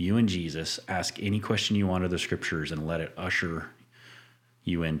 You and Jesus, ask any question you want of the scriptures and let it usher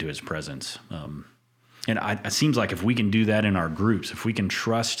you into his presence. And it seems like if we can do that in our groups, if we can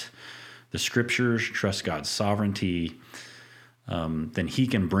trust the scriptures, trust God's sovereignty, then he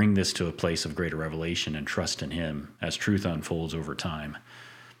can bring this to a place of greater revelation and trust in him as truth unfolds over time.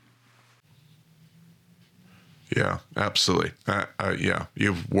 Yeah, absolutely. Yeah,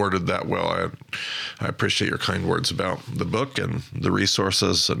 you've worded that well. I appreciate your kind words about the book and the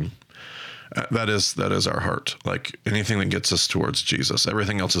resources, and that is our heart. Like anything that gets us towards Jesus,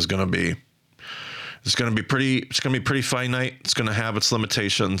 everything else is going to be pretty finite. It's going to have its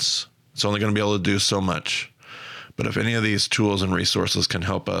limitations. It's only going to be able to do so much. But if any of these tools and resources can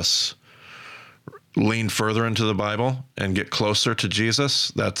help us lean further into the Bible and get closer to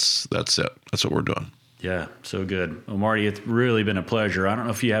Jesus, that's it. That's what we're doing. Yeah, so good. Well, Marty, it's really been a pleasure. I don't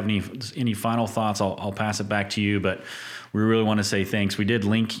know if you have any final thoughts. I'll pass it back to you, but we really want to say thanks. We did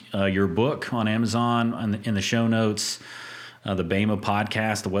link your book on Amazon in the show notes. The BEMA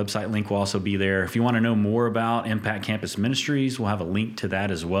podcast, the website link will also be there. If you want to know more about Impact Campus Ministries, we'll have a link to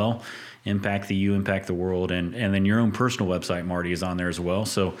that as well. Impact the U, Impact the World. And then your own personal website, Marty, is on there as well.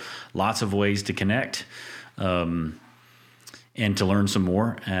 So lots of ways to connect and to learn some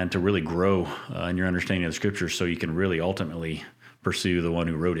more and to really grow in your understanding of the scriptures, so you can really ultimately pursue the one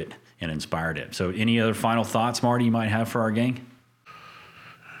who wrote it and inspired it. So any other final thoughts, Marty, you might have for our gang?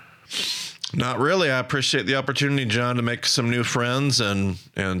 Not really. I appreciate the opportunity, John, to make some new friends and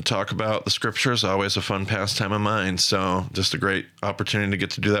talk about the scriptures. Always a fun pastime of mine. So just a great opportunity to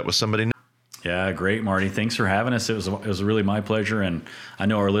get to do that with somebody new. Yeah, great, Marty. Thanks for having us. It was really my pleasure, and I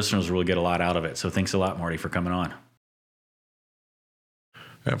know our listeners will get a lot out of it. So thanks a lot, Marty, for coming on.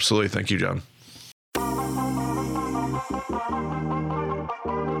 Absolutely. Thank you, John.